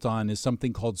built on is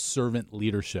something called servant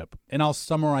leadership. And I'll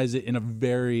summarize it in a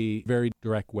very, very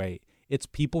direct way. It's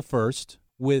people first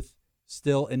with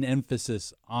still an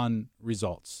emphasis on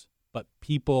results, but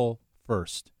people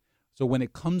first. So when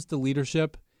it comes to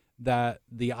leadership, that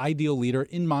the ideal leader,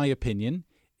 in my opinion,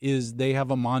 is they have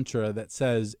a mantra that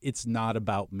says, it's not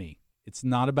about me. It's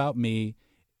not about me.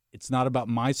 It's not about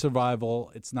my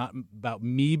survival. It's not about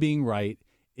me being right.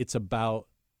 It's about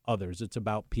others. It's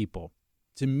about people.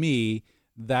 To me,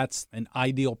 that's an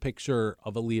ideal picture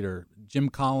of a leader. Jim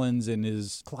Collins, in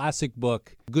his classic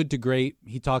book, Good to Great,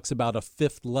 he talks about a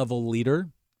fifth level leader.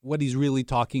 What he's really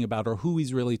talking about, or who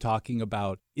he's really talking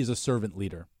about, is a servant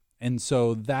leader. And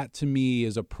so that to me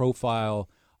is a profile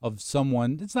of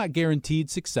someone. It's not guaranteed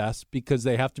success because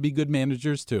they have to be good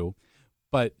managers too,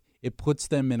 but it puts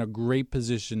them in a great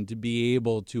position to be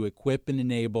able to equip and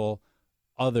enable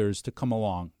others to come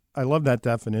along. I love that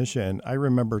definition. I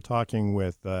remember talking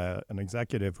with an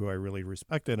executive who I really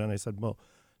respected, and I said, well,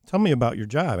 tell me about your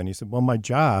job. And he said, well, my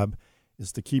job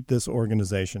is to keep this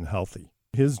organization healthy.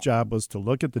 His job was to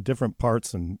look at the different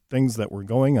parts and things that were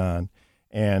going on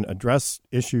and address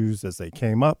issues as they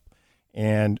came up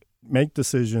and make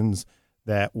decisions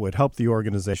that would help the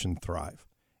organization thrive.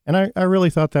 And I really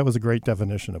thought that was a great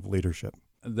definition of leadership.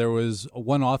 There was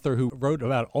one author who wrote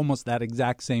about almost that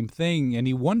exact same thing, and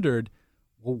he wondered,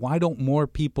 well, why don't more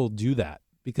people do that?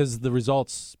 Because the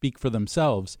results speak for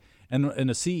themselves. And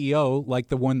a CEO like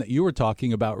the one that you were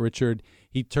talking about, Richard,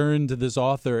 he turned to this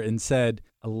author and said,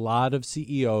 a lot of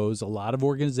CEOs, a lot of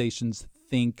organizations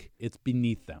think it's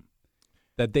beneath them,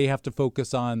 that they have to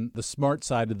focus on the smart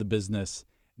side of the business,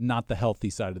 not the healthy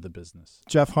side of the business.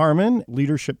 Jeff Harmon,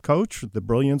 leadership coach, The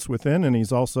Brilliance Within, and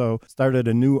he's also started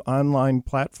a new online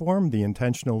platform, The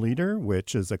Intentional Leader,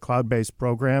 which is a cloud-based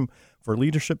program for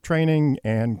leadership training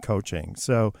and coaching.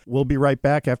 So we'll be right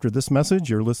back after this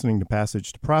message. You're listening to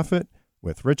Passage to Profit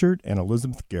with Richard and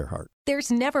Elizabeth Gerhardt.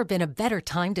 There's never been a better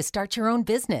time to start your own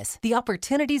business. The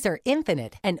opportunities are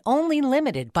infinite and only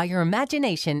limited by your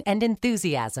imagination and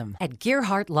enthusiasm. At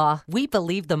Gerhardt Law, we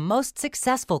believe the most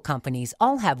successful companies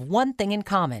all have one thing in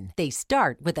common. They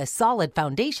start with a solid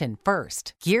foundation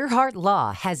first. Gerhardt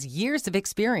Law has years of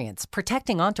experience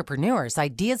protecting entrepreneurs'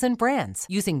 ideas and brands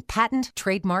using patent,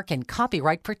 trademark, and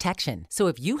copyright protection. So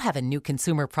if you have a new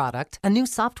consumer product, a new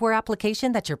software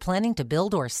application that you're planning to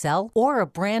build or sell, or a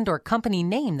brand or company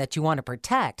name that you want to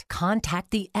protect,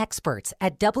 contact the experts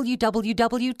at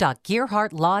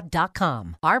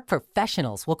www.gerhardtlaw.com. Our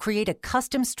professionals will create a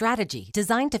custom strategy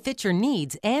designed to fit your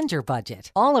needs and your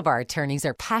budget. All of our attorneys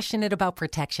are passionate about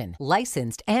protection,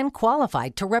 licensed and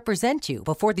qualified to represent you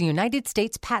before the United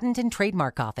States Patent and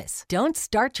Trademark Office. Don't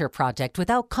start your project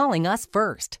without calling us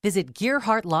first. Visit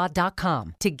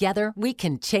gerhardtlaw.com. Together, we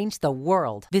can change the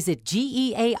world. Visit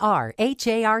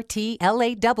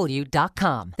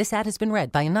GEARHARTLAW.com. This ad has been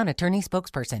read by a non-attorney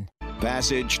spokesperson.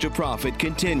 Passage to Profit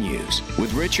continues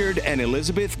with Richard and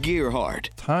Elizabeth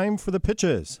Gerhardt. Time for the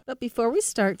pitches. But before we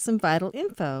start, some vital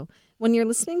info. When you're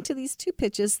listening to these two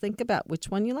pitches, think about which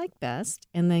one you like best,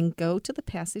 and then go to the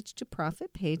Passage to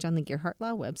Profit page on the Gerhardt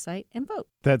Law website and vote.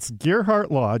 That's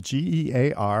Gerhardt Law,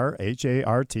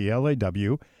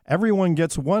 GEARHARTLAW. Everyone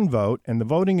gets one vote, and the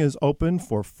voting is open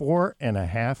for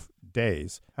 4.5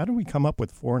 days. How do we come up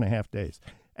with 4.5 days?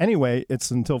 Anyway,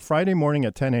 it's until Friday morning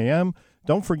at 10 a.m.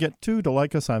 Don't forget, to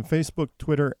like us on Facebook,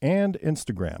 Twitter, and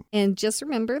Instagram. And just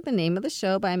remember the name of the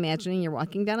show by imagining you're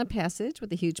walking down a passage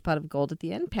with a huge pot of gold at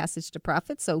the end, Passage to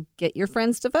Profit, so get your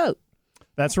friends to vote.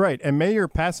 That's right. And may your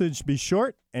passage be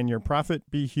short and your profit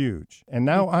be huge. And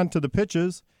now on to the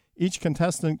pitches. Each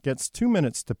contestant gets 2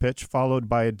 minutes to pitch, followed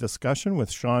by a discussion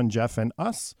with Sean, Jeff, and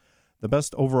us. The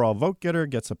best overall vote getter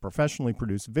gets a professionally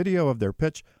produced video of their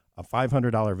pitch, a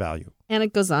 $500 value. And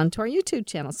it goes on to our YouTube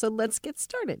channel. So let's get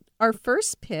started. Our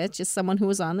first pitch is someone who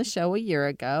was on the show a year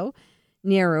ago,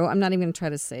 Niru. I'm not even going to try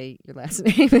to say your last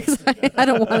name because I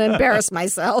don't want to embarrass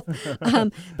myself.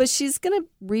 But she's going to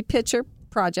repitch her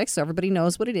project so everybody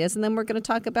knows what it is. And then we're going to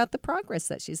talk about the progress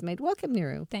that she's made. Welcome,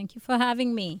 Niru. Thank you for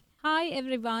having me. Hi,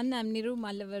 everyone. I'm Niru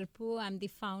Mallavarpu. I'm the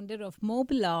founder of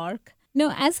Mobile Arc.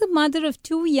 Now, as a mother of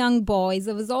 2 young boys,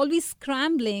 I was always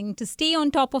scrambling to stay on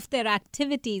top of their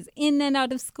activities in and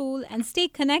out of school and stay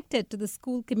connected to the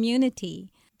school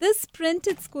community. This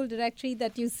printed school directory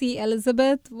that you see,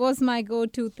 Elizabeth, was my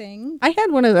go-to thing. I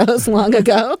had one of those long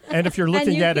ago. And if you're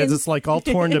looking at it, it's like all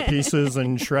torn to pieces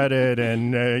and shredded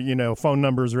and, phone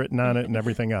numbers written on it and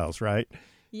everything else, right?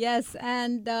 Yes,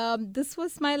 and this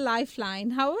was my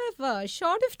lifeline. However,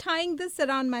 short of tying this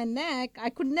around my neck, I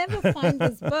could never find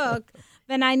this book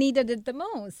when I needed it the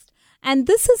most. And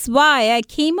this is why I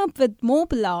came up with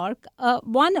Mobile Arc,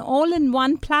 one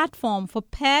all-in-one platform for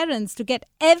parents to get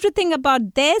everything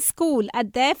about their school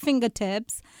at their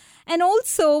fingertips, and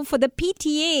also for the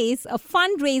PTAs, a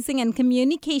fundraising and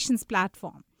communications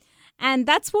platform. And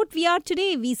that's what we are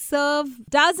today. We serve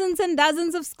dozens and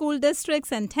dozens of school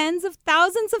districts, and tens of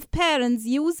thousands of parents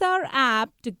use our app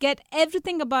to get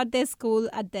everything about their school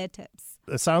at their tips.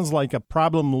 It sounds like a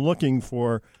problem looking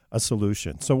for a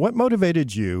solution. So what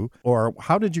motivated you, or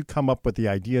how did you come up with the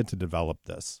idea to develop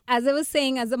this? As I was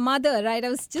saying, as a mother, right, I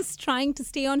was just trying to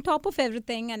stay on top of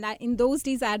everything. And in those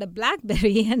days, I had a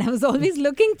BlackBerry, and I was always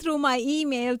looking through my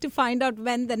email to find out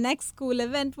when the next school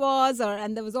event was,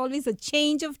 and there was always a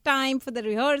change of time for the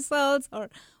rehearsals or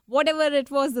whatever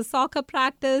it was, the soccer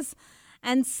practice.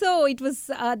 And so it was,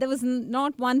 there was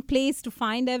not one place to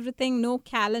find everything, no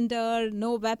calendar,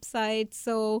 no website.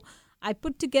 So I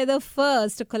put together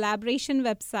first a collaboration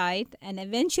website, and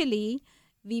eventually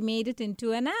we made it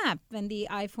into an app. When the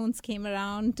iPhones came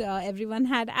around, everyone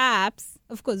had apps.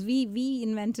 Of course, we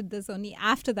invented this only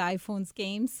after the iPhones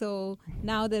came. So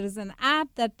now there is an app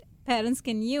that parents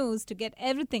can use to get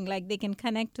everything. Like they can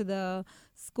connect to the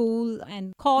school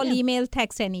and call, email,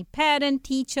 text any parent,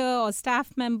 teacher, or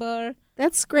staff member.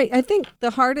 That's great. I think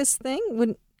the hardest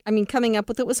thing coming up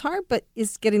with it was hard, but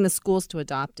is getting the schools to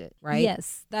adopt it, right?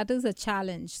 Yes, that is a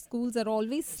challenge. Schools are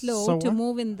always slow to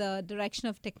move in the direction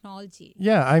of technology.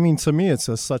 Yeah, I mean, to me, it's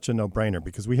such a no-brainer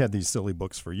because we had these silly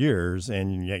books for years,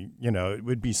 and, it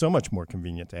would be so much more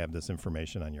convenient to have this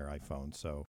information on your iPhone.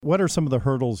 So what are some of the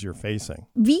hurdles you're facing?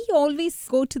 We always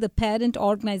go to the parent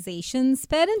organizations.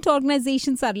 Parent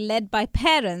organizations are led by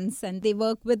parents, and they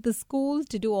work with the school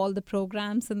to do all the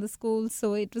programs in the school.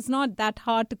 So it was not that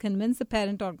hard to convince the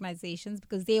parent organizations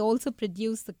because they also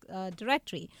produce the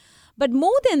directory. But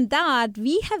more than that,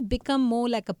 we have become more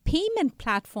like a payment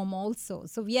platform also.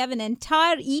 So we have an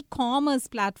entire e-commerce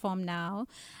platform now,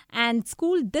 and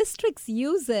school districts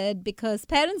use it because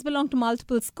parents belong to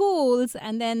multiple schools,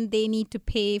 and then they need to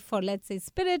pay for, let's say,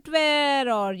 spiritware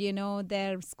or,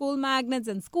 their school magnets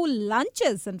and school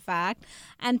lunches, in fact.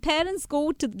 And parents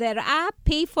go to their app,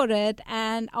 pay for it,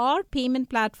 and our payment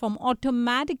platform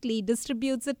automatically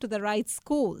distributes it to the right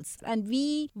schools. And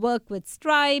we work with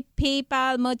Stripe,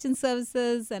 PayPal, Merchant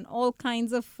Services, and all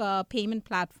kinds of payment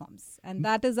platforms. And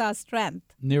that is our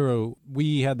strength. Neeru,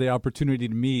 we had the opportunity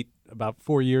to meet about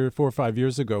 4 or 5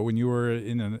 years ago when you were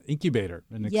in an incubator,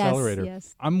 an accelerator.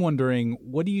 Yes. I'm wondering,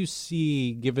 what do you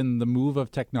see, given the move of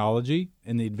technology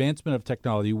and the advancement of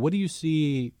technology, what do you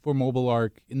see for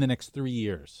MobileArk in the next 3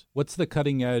 years? What's the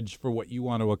cutting edge for what you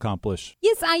want to accomplish?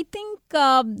 Yes, I think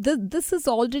this is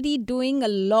already doing a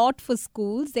lot for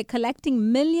schools. They're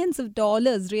collecting millions of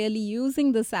dollars really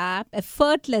using this app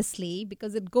effortlessly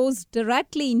because it goes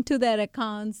directly into their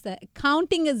accounts. The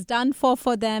accounting is done for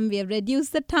them. We have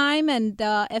reduced the time and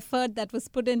effort that was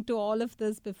put into all of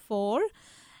this before.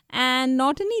 And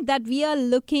not only that, we are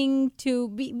looking to,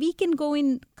 we can go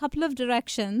in a couple of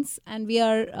directions, and we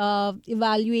are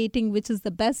evaluating which is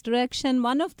the best direction.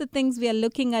 One of the things we are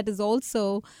looking at is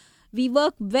also, we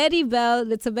work very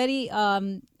well. It's a very,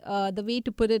 the way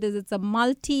to put it is it's a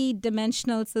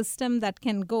multi-dimensional system that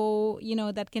can go,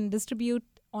 that can distribute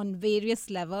on various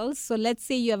levels. So let's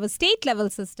say you have a state level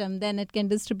system, then it can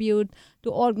distribute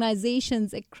to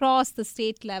organizations across the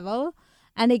state level.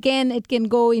 And again, it can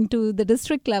go into the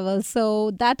district level.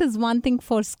 So that is one thing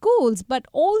for schools, but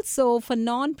also for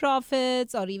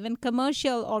nonprofits or even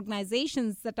commercial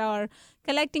organizations that are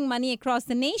collecting money across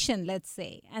the nation, let's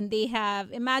say. And they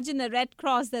have, imagine a Red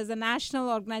Cross, there's a national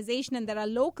organization and there are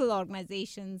local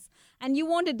organizations. And you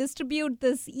want to distribute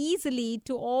this easily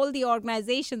to all the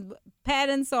organizations,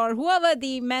 parents or whoever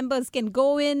the members can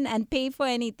go in and pay for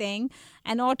anything.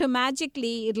 And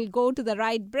automatically it'll go to the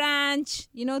right branch,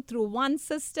 through one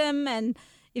system. And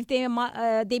if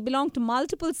they belong to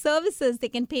multiple services, they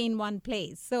can pay in one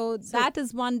place. So that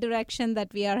is one direction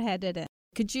that we are headed in.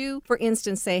 Could you, for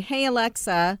instance, say, hey,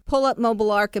 Alexa, pull up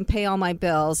MobileArk and pay all my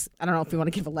bills? I don't know if you want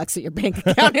to give Alexa your bank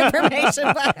account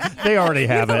information, but they already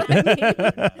have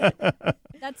it.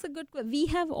 That's a good question. We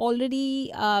have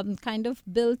already kind of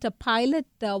built a pilot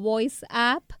voice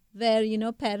app where,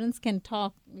 parents can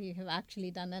talk. We have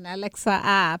actually done an Alexa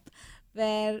app,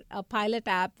 where a pilot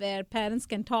app where parents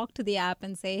can talk to the app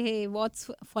and say, hey, what's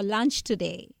for lunch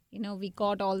today? We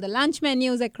got all the lunch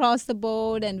menus across the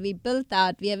board and we built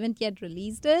that. We haven't yet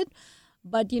released it.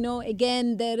 But,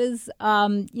 again, there is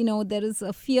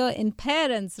a fear in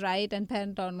parents, right, and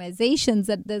parent organizations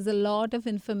that there's a lot of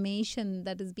information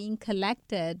that is being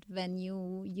collected when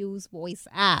you use voice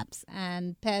apps.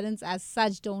 And parents as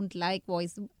such don't like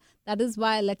voice. That is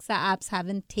why Alexa apps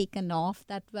haven't taken off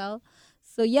that well.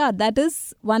 So, yeah, that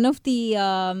is one of the,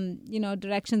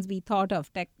 directions we thought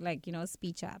of, tech, like,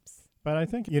 speech apps. But I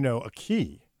think, a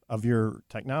key of your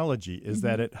technology is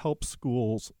that it helps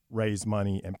schools raise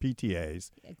money and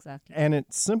PTAs. Exactly. And it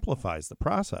simplifies the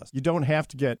process. You don't have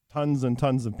to get tons and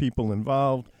tons of people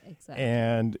involved. Exactly.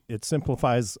 And it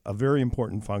simplifies a very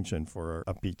important function for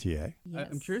a PTA. Yes.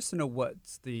 I'm curious to know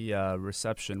what's the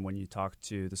reception when you talk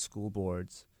to the school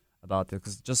boards about this,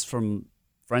 because just from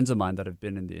friends of mine that have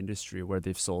been in the industry where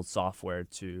they've sold software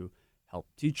to help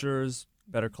teachers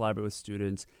better collaborate with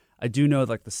students, I do know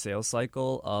the sales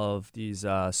cycle of these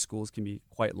schools can be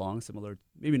quite long, similar,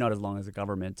 maybe not as long as the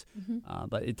government,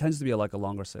 but it tends to be a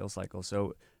longer sales cycle.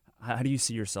 So How do you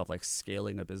see yourself like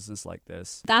scaling a business like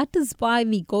this? That is why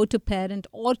we go to parent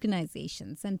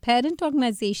organizations. And parent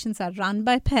organizations are run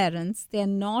by parents. They are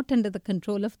not under the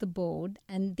control of the board.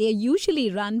 And they're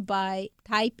usually run by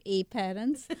type A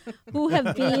parents who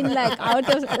have been like out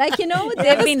of, like, you know,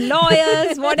 they've been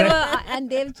lawyers, whatever, and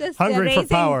they've just hungry for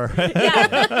power. Yeah,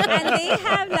 and they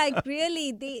have like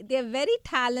really, they're very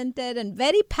talented and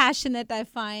very passionate, I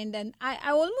find. And I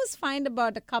almost find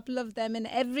about a couple of them in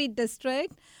every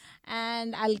district.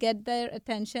 And I'll get their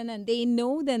attention, and they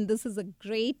know then this is a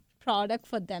great product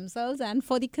for themselves and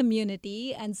for the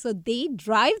community. And so they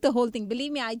drive the whole thing.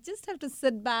 Believe me, I just have to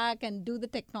sit back and do the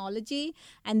technology,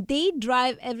 and they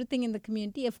drive everything in the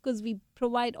community. Of course, we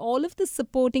provide all of the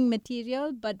supporting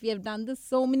material, but we have done this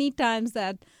so many times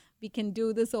that we can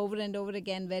do this over and over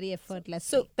again very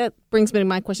effortlessly. So that brings me to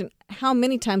my question. How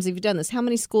many times have you done this? How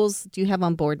many schools do you have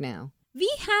on board now? We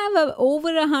have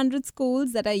over 100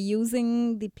 schools that are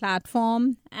using the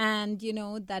platform, and, you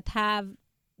know, that have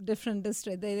different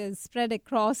districts. They spread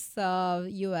across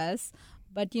U.S.,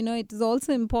 but, you know, it is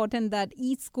also important that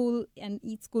each school and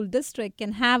each school district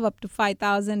can have up to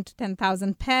 5,000 to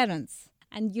 10,000 parents.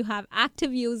 And you have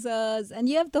active users, and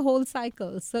you have the whole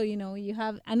cycle. So, you know, you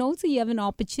have an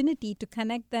opportunity to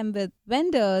connect them with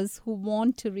vendors who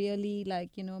want to really,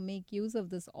 like, you know, make use of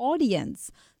this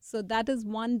audience. So that is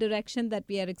one direction that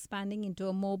we are expanding into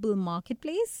a mobile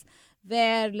marketplace,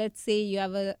 where, let's say, you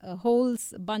have a whole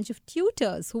bunch of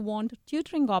tutors who want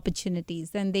tutoring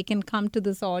opportunities, then they can come to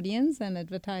this audience and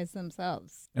advertise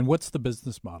themselves. And what's the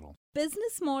business model?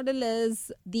 Business model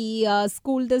is the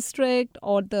school district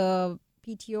or the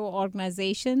PTO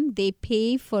organization, they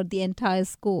pay for the entire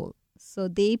school. So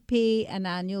they pay an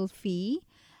annual fee,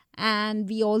 and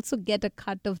we also get a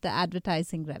cut of the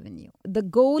advertising revenue. The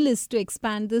goal is to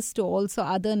expand this to also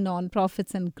other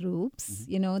nonprofits and groups,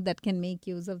 you know, that can make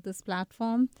use of this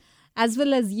platform, as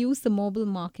well as use the mobile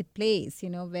marketplace, you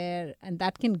know, and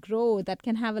that can grow, that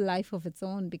can have a life of its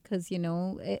own, because, you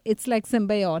know, it's like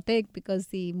symbiotic, because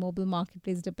the mobile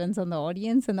marketplace depends on the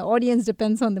audience, and the audience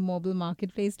depends on the mobile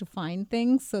marketplace to find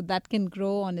things. So that can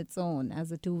grow on its own as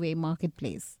a two-way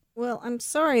marketplace. Well, I'm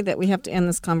sorry that we have to end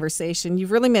this conversation.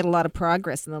 You've really made a lot of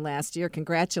progress in the last year.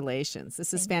 Congratulations.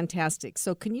 This is fantastic.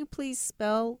 So can you please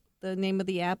spell the name of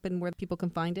the app and where people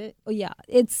can find it? Oh, yeah.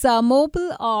 It's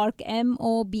MobileArq,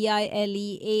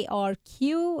 MobileArq,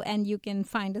 and you can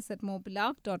find us at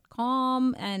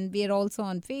mobilearq.com, and we're also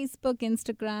on Facebook,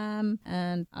 Instagram,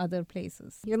 and other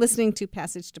places. You're listening to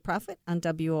Passage to Profit on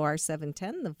WOR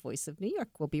 710, the voice of New York.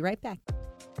 We'll be right back.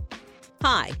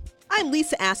 Hi, I'm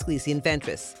Lisa Askley, the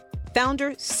inventress,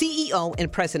 founder, CEO,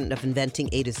 and president of Inventing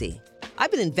A to Z.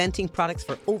 I've been inventing products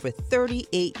for over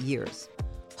 38 years.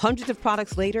 Hundreds of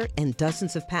products later and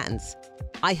dozens of patents.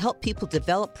 I help people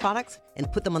develop products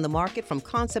and put them on the market from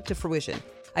concept to fruition.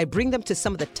 I bring them to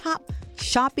some of the top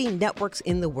shopping networks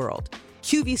in the world: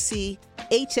 QVC,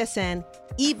 HSN,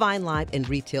 eVine Live, and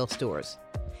retail stores.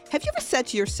 Have you ever said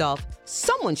to yourself,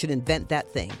 someone should invent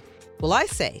that thing? Well, I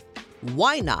say,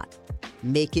 why not?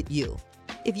 Make it you.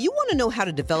 If you want to know how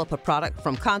to develop a product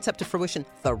from concept to fruition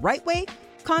the right way,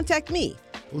 contact me,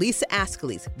 Lisa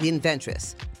Askley, the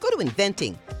inventress. Go to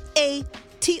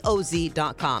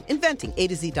inventingatoz.com,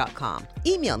 inventingatoz.com.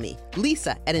 Email me,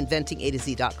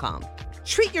 lisa@inventingatoz.com.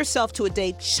 Treat yourself to a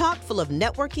day chock full of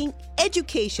networking,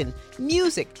 education,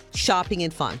 music, shopping,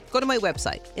 and fun. Go to my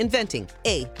website,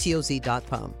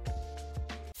 inventingatoz.com.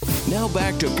 Now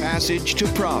back to Passage to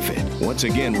Profit. Once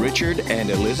again, Richard and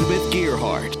Elizabeth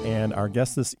Gearhart. And our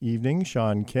guest this evening,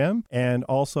 Sean Kim, and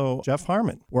also Jeff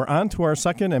Harmon. We're on to our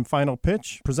second and final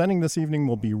pitch. Presenting this evening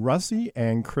will be Russi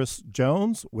and Chris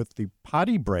Jones with the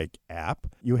Potty Break app.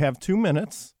 You have 2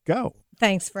 minutes. Go.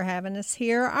 Thanks for having us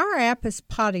here. Our app is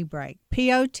Potty Break,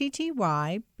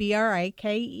 POTTYBRAKE,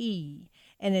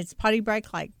 and it's Potty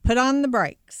Break like put on the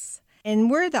brakes.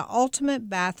 And we're the ultimate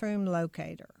bathroom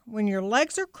locator. When your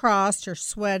legs are crossed, you're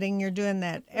sweating, you're doing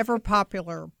that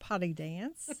ever-popular potty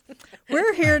dance,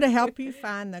 we're here to help you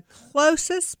find the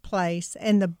closest place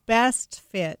and the best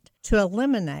fit to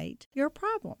eliminate your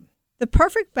problem. The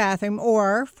perfect bathroom,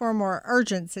 or for a more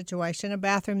urgent situation, a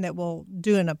bathroom that will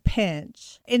do in a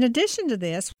pinch. In addition to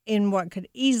this, in what could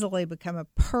easily become a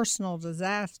personal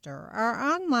disaster, our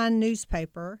online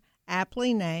newspaper,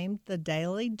 aptly named The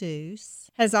Daily Deuce,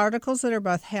 has articles that are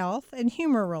both health and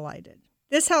humor related.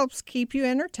 This helps keep you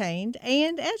entertained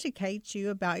and educates you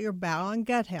about your bowel and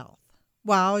gut health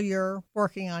while you're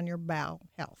working on your bowel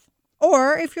health.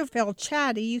 Or if you feel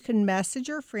chatty, you can message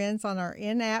your friends on our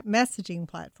in-app messaging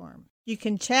platform. You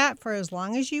can chat for as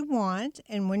long as you want,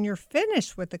 and when you're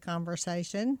finished with the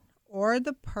conversation or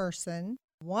the person,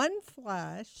 one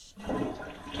flush,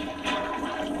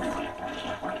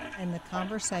 and the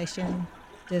conversation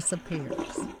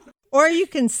disappears. Or you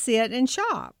can sit and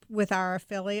shop with our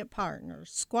affiliate partners,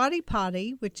 Squatty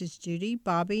Potty, which is Judy,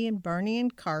 Bobby, and Bernie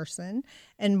and Carson,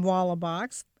 and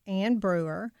Wallabox and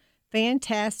Brewer.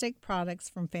 Fantastic products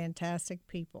from fantastic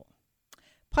people.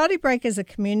 Potty Break is a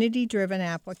community-driven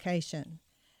application.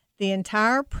 The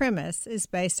entire premise is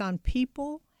based on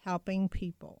people helping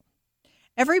people.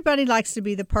 Everybody likes to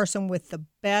be the person with the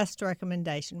best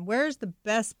recommendation. Where's the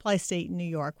best place to eat in New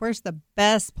York? Where's the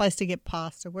best place to get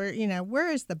pasta? Where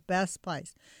is the best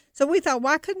place? So we thought,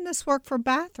 why couldn't this work for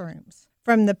bathrooms?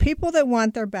 From the people that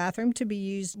want their bathroom to be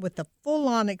used with the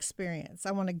full-on experience.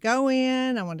 I want to go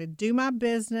in, I want to do my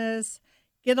business,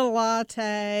 get a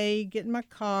latte, get in my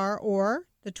car, or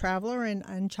the traveler in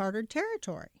uncharted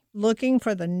territory, looking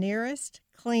for the nearest,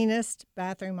 cleanest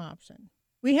bathroom option.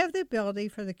 We have the ability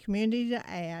for the community to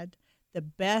add the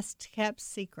best-kept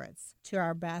secrets to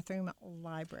our bathroom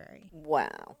library.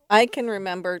 Wow. I can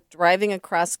remember driving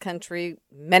across country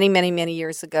many, many, many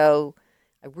years ago.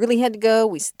 I really had to go.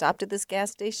 We stopped at this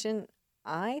gas station.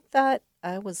 I thought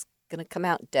I was going to come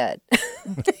out dead.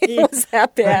 It was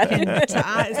that bad.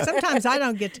 Sometimes I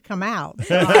don't get to come out.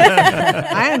 So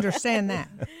I understand that.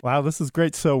 Wow, this is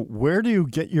great. So where do you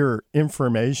get your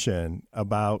information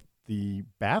about the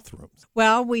bathrooms?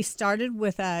 Well, we started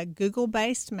with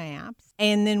Google-based maps,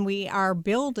 and then we are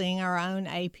building our own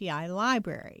API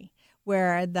library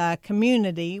where the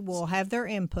community will have their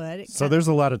input. So there's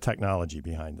a lot of technology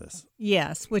behind this.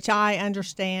 Yes, which I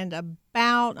understand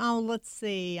about,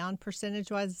 on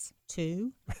percentage-wise,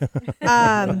 2.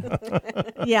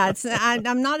 Yeah,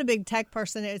 I'm not a big tech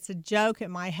person. It's a joke at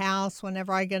my house.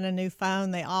 Whenever I get a new phone,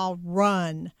 they all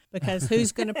run because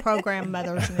who's going to program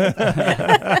Mother's new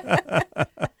phone?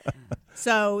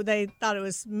 So they thought it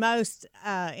was most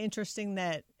interesting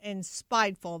and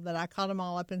spiteful that I called them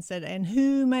all up and said, "And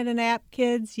who made an app,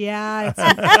 kids? Yeah,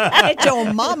 it's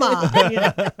your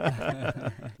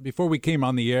mama." Before we came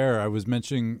on the air, I was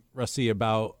mentioning, Rusty,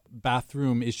 about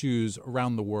bathroom issues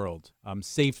around the world,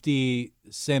 safety,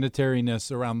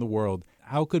 sanitariness around the world.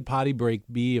 How could Potty Break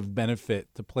be of benefit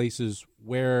to places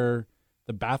where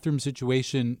the bathroom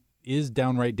situation is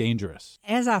downright dangerous?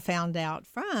 As I found out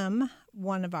from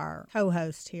one of our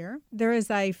co-hosts here, there is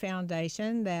a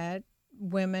foundation that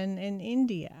women in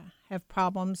India have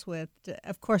problems with.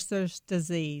 Of course, there's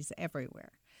disease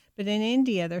everywhere. But in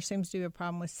India, there seems to be a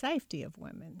problem with safety of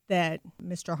women that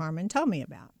Mr. Harmon told me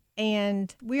about.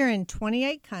 And we're in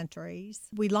 28 countries.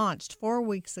 We launched 4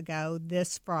 weeks ago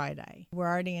this Friday. We're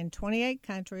already in 28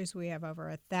 countries. We have over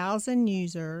 1,000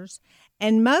 users.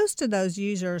 And most of those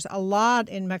users, a lot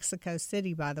in Mexico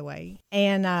City, by the way.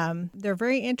 And they're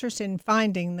very interested in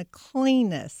finding the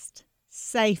cleanest,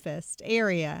 safest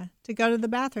area to go to the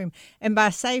bathroom. And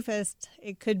by safest,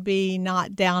 it could be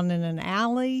not down in an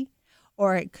alley,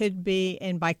 or it could be,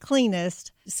 and by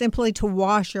cleanest, simply to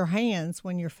wash your hands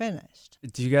when you're finished.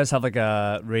 Do you guys have like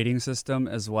a rating system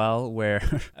as well where,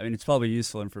 I mean, it's probably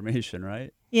useful information,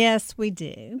 right? Yes, we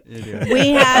do. You do. We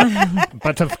have.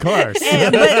 But of course.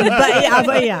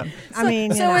 but yeah. I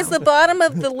mean, So is the bottom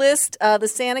of the list the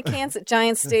Santa cans at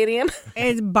Giant Stadium?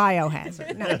 It's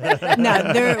biohazard.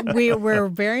 No, we're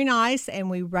very nice, and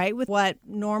we rate with what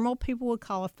normal people would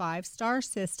call a 5-star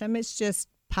system. It's just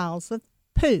piles of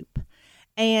poop.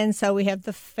 And so we have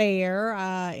the fair,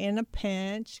 in a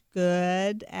pinch,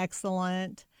 good,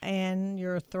 excellent, and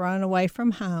you're thrown away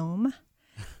from home.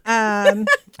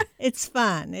 It's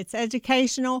fun. It's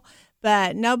educational,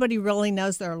 but nobody really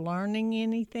knows they're learning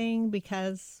anything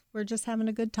because we're just having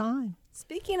a good time.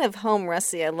 Speaking of home,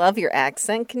 Rusty, I love your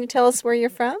accent. Can you tell us where you're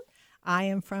from? I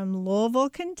am from Louisville,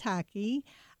 Kentucky.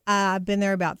 I've been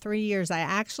there about 3 years. I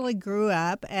actually grew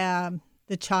up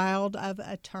the child of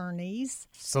attorneys.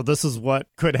 So this is what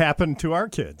could happen to our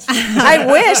kids. I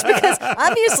wish, because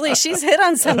obviously she's hit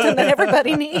on something that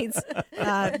everybody needs.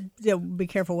 Be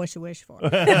careful what you wish for.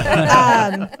 But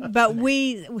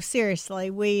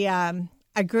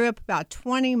I grew up about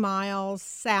 20 miles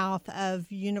south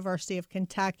of University of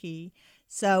Kentucky.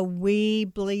 So we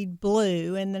bleed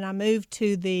blue. And then I moved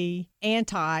to the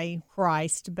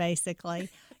Antichrist, basically.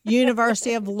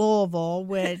 University of Louisville,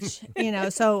 which,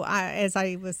 so as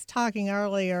I was talking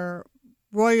earlier,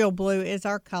 royal blue is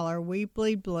our color. We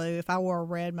bleed blue. If I wore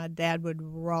red, my dad would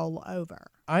roll over.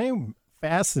 I am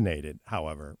fascinated,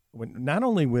 however, not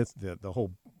only with the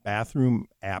whole bathroom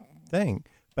app thing,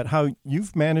 but how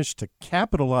you've managed to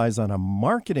capitalize on a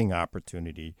marketing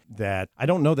opportunity that I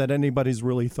don't know that anybody's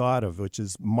really thought of, which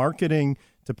is marketing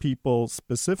to people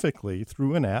specifically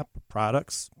through an app,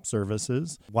 products,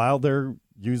 services, while they're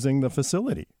using the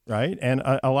facility, right? And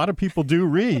a lot of people do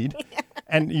read,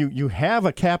 and you have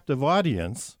a captive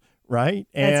audience, right?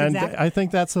 And I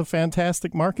think that's a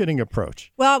fantastic marketing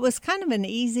approach. Well, it was kind of an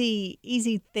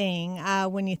easy thing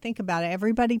when you think about it.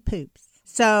 Everybody poops.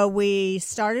 So we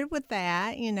started with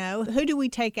that, who do we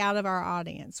take out of our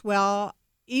audience? Well,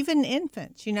 even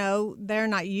infants, they're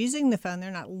not using the phone.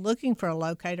 They're not looking for a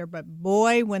locator, but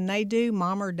boy, when they do,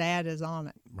 mom or dad is on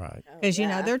it. Right. Because,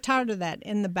 they're tired of that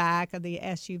in the back of the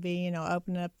SUV,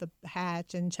 opening up the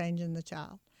hatch and changing the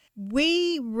child.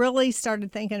 We really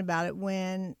started thinking about it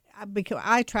because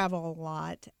I travel a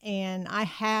lot and I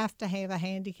have to have a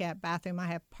handicapped bathroom. I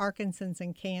have Parkinson's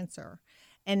and cancer,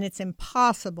 and it's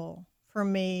impossible for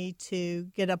me to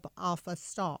get up off a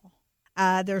stall.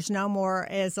 There's no more,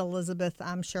 as Elizabeth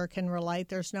I'm sure can relate,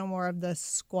 there's no more of the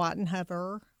squat and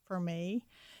hover for me.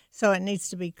 So it needs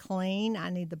to be clean. I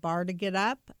need the bar to get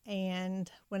up.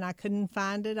 And when I couldn't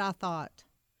find it, I thought,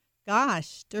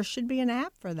 gosh, there should be an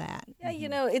app for that.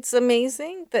 Yeah, it's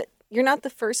amazing that you're not the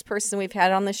first person we've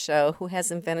had on the show who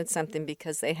has invented something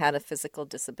because they had a physical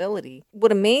disability.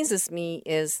 What amazes me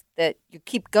is that you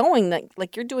keep going,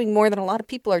 like you're doing more than a lot of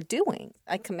people are doing.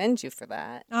 I commend you for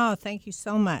that. Oh, thank you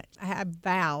so much. I have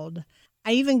vowed.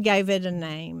 I even gave it a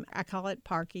name. I call it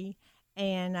Parky.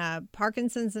 And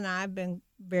Parkinson's and I have been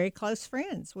very close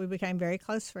friends. We became very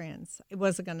close friends. It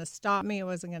wasn't going to stop me. It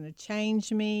wasn't going to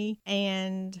change me.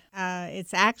 And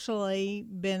it's actually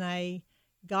been a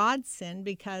godsend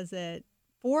because it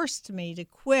forced me to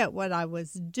quit what I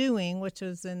was doing, which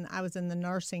was I was in the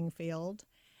nursing field,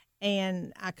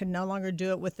 and I could no longer do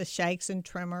it with the shakes and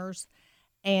tremors.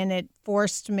 And it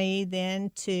forced me then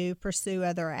to pursue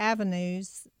other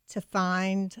avenues to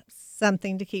find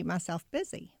something to keep myself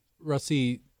busy.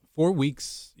 Russi, 4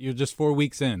 weeks, you're just 4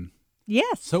 weeks in.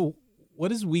 Yes. So what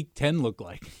does week 10 look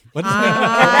like? What does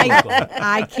week 10 look like?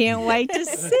 I can't wait to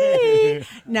see.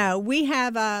 No, we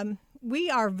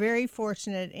are very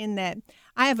fortunate in that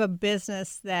I have a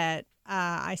business that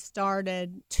I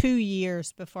started 2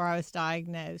 years before I was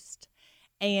diagnosed.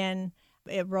 And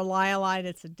Relialight,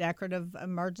 it's a decorative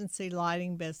emergency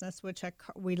lighting business, which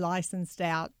we licensed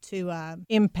out to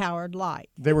Empowered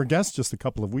Light. They were guests just a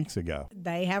couple of weeks ago.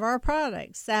 They have our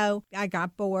products. So I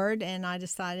got bored and I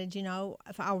decided,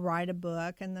 if I'll write a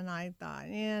book. And then I thought,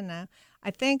 I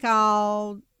think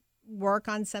I'll work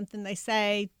on something. They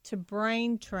say to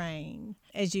brain train,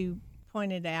 as you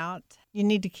pointed out, you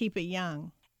need to keep it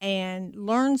young and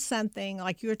learn something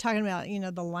like you were talking about,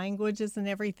 the languages and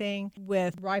everything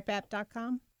with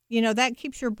ripeapp.com. That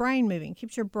keeps your brain moving,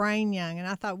 keeps your brain young. And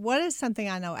I thought, what is something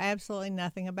I know absolutely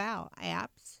nothing about?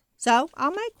 Apps. So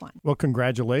I'll make one. Well,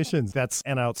 congratulations. That's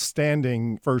an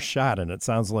outstanding first shot, and it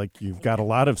sounds like you've got a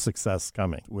lot of success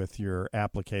coming with your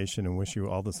application, and wish you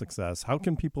all the success. How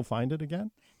can people find it again?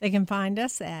 They can find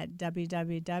us at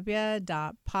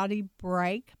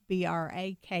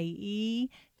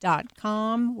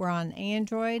www.pottybreak.com. We're on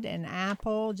Android and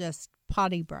Apple, just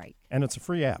Potty Break. And it's a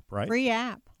free app, right? Free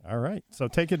app. All right. So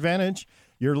take advantage.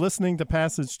 You're listening to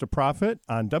Passage to Profit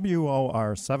on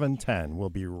WOR 710.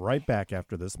 We'll be right back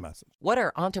after this message. What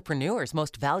are entrepreneurs'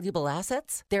 most valuable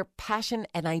assets? Their passion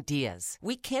and ideas.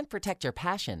 We can't protect your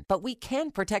passion, but we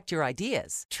can protect your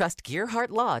ideas. Trust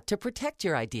Gearhart Law to protect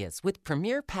your ideas with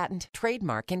premier patent,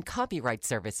 trademark, and copyright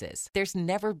services. There's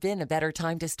never been a better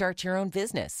time to start your own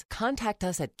business. Contact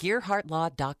us at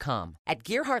GearhartLaw.com. At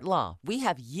Gearhart Law, we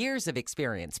have years of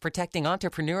experience protecting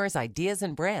entrepreneurs' ideas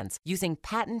and brands using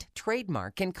patent,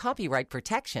 trademark, and copyright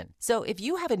protection. So if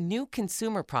you have a new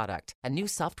consumer product, a new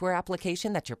software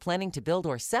application that you're planning to build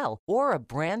or sell, or a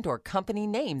brand or company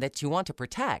name that you want to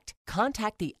protect,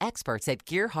 contact the experts at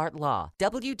Gearhart Law.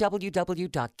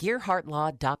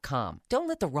 www.gearhartlaw.com. Don't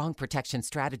let the wrong protection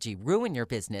strategy ruin your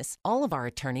business. All of our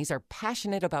attorneys are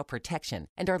passionate about protection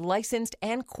and are licensed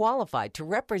and qualified to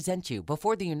represent you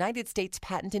before the United States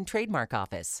Patent and Trademark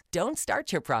Office. Don't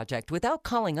start your project without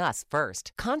calling us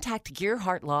first. Contact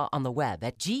Gearhart Law on the web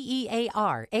at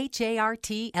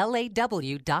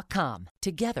GearhartLaw.com.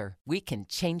 Together, we can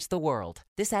change the world.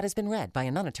 This ad has been read by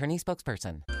a non-attorney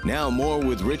spokesperson. Now more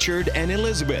with Richard and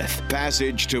Elizabeth.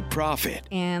 Passage to Profit.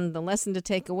 And the lesson to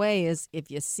take away is if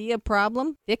you see a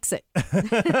problem, fix it.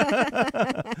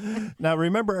 Now,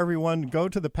 remember, everyone, go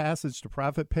to the Passage to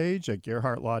Profit page at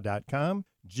GearhartLaw.com,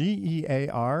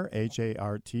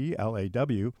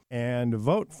 GearhartLaw, and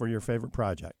vote for your favorite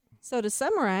project. So to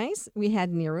summarize, we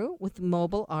had Niru with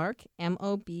MobileArq,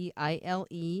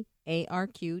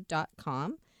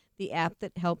 mobilearq.com, the app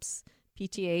that helps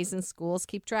PTAs and schools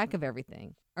keep track of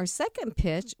everything. Our second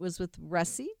pitch was with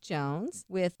Russie Jones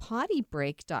with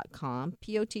pottybreak.com,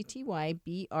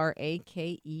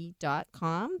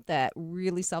 POTTYBRAKE.com. That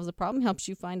really solves a problem, helps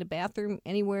you find a bathroom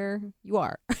anywhere you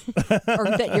are or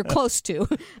that you're close to.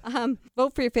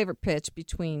 Vote for your favorite pitch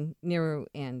between Niru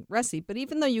and Russie. But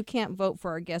even though you can't vote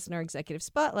for our guest in our executive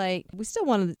spotlight, we still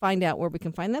want to find out where we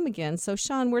can find them again. So,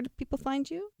 Sean, where do people find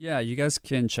you? Yeah, you guys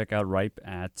can check out Ripe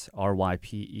at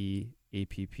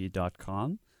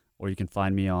RYPEAPP.com, or you can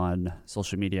find me on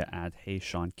social media at Hey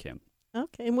Sean Kim.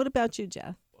 Okay, and what about you,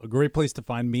 Jeff? A great place to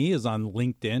find me is on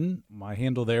LinkedIn. My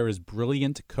handle there is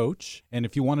Brilliant Coach. And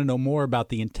if you want to know more about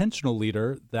the Intentional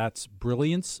Leader, that's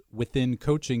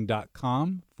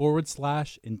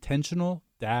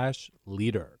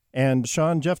brilliancewithincoaching.com/intentional-leader. And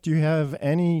Sean, Jeff, do you have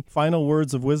any final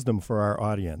words of wisdom for our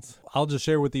audience? I'll just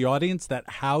share with the audience that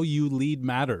how you lead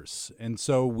matters. And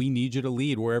so we need you to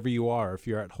lead wherever you are. If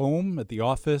you're at home, at the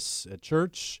office, at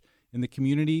church, in the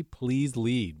community, please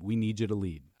lead. We need you to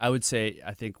lead. I would say,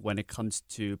 I think when it comes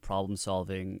to problem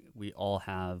solving, we all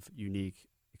have unique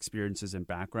experiences and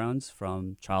backgrounds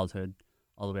from childhood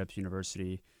all the way up to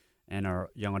university and our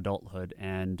young adulthood.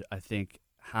 And I think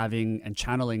having and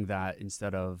channeling that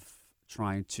instead of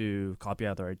trying to copy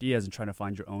other ideas and trying to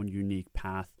find your own unique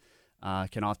path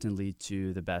can often lead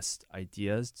to the best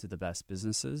ideas, to the best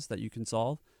businesses that you can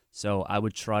solve. So I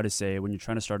would try to say, when you're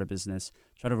trying to start a business,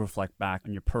 try to reflect back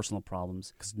on your personal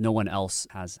problems because no one else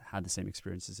has had the same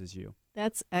experiences as you.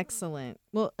 That's excellent.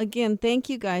 Well, again, thank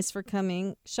you guys for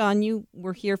coming. Sean, you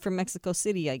were here from Mexico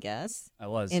City, I guess. I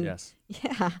was, and, yes.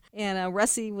 Yeah. And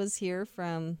Russie was here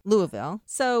from Louisville.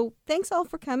 So thanks all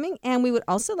for coming. And we would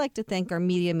also like to thank our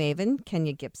media maven,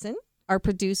 Kenya Gibson, our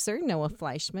producer, Noah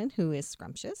Fleischman, who is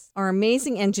scrumptious, our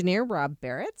amazing engineer, Rob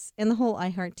Barrett, and the whole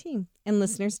iHeart team. And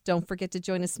listeners, don't forget to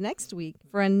join us next week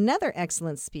for another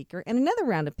excellent speaker and another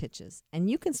round of pitches. And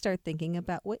you can start thinking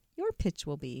about what your pitch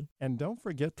will be. And don't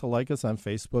forget to like us on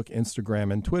Facebook,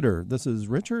 Instagram, and Twitter. This is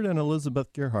Richard and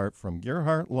Elizabeth Gearhart from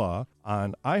Gearhart Law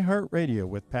on iHeartRadio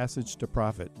with Passage to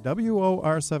Profit,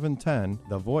 WOR 710,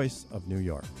 the voice of New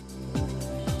York.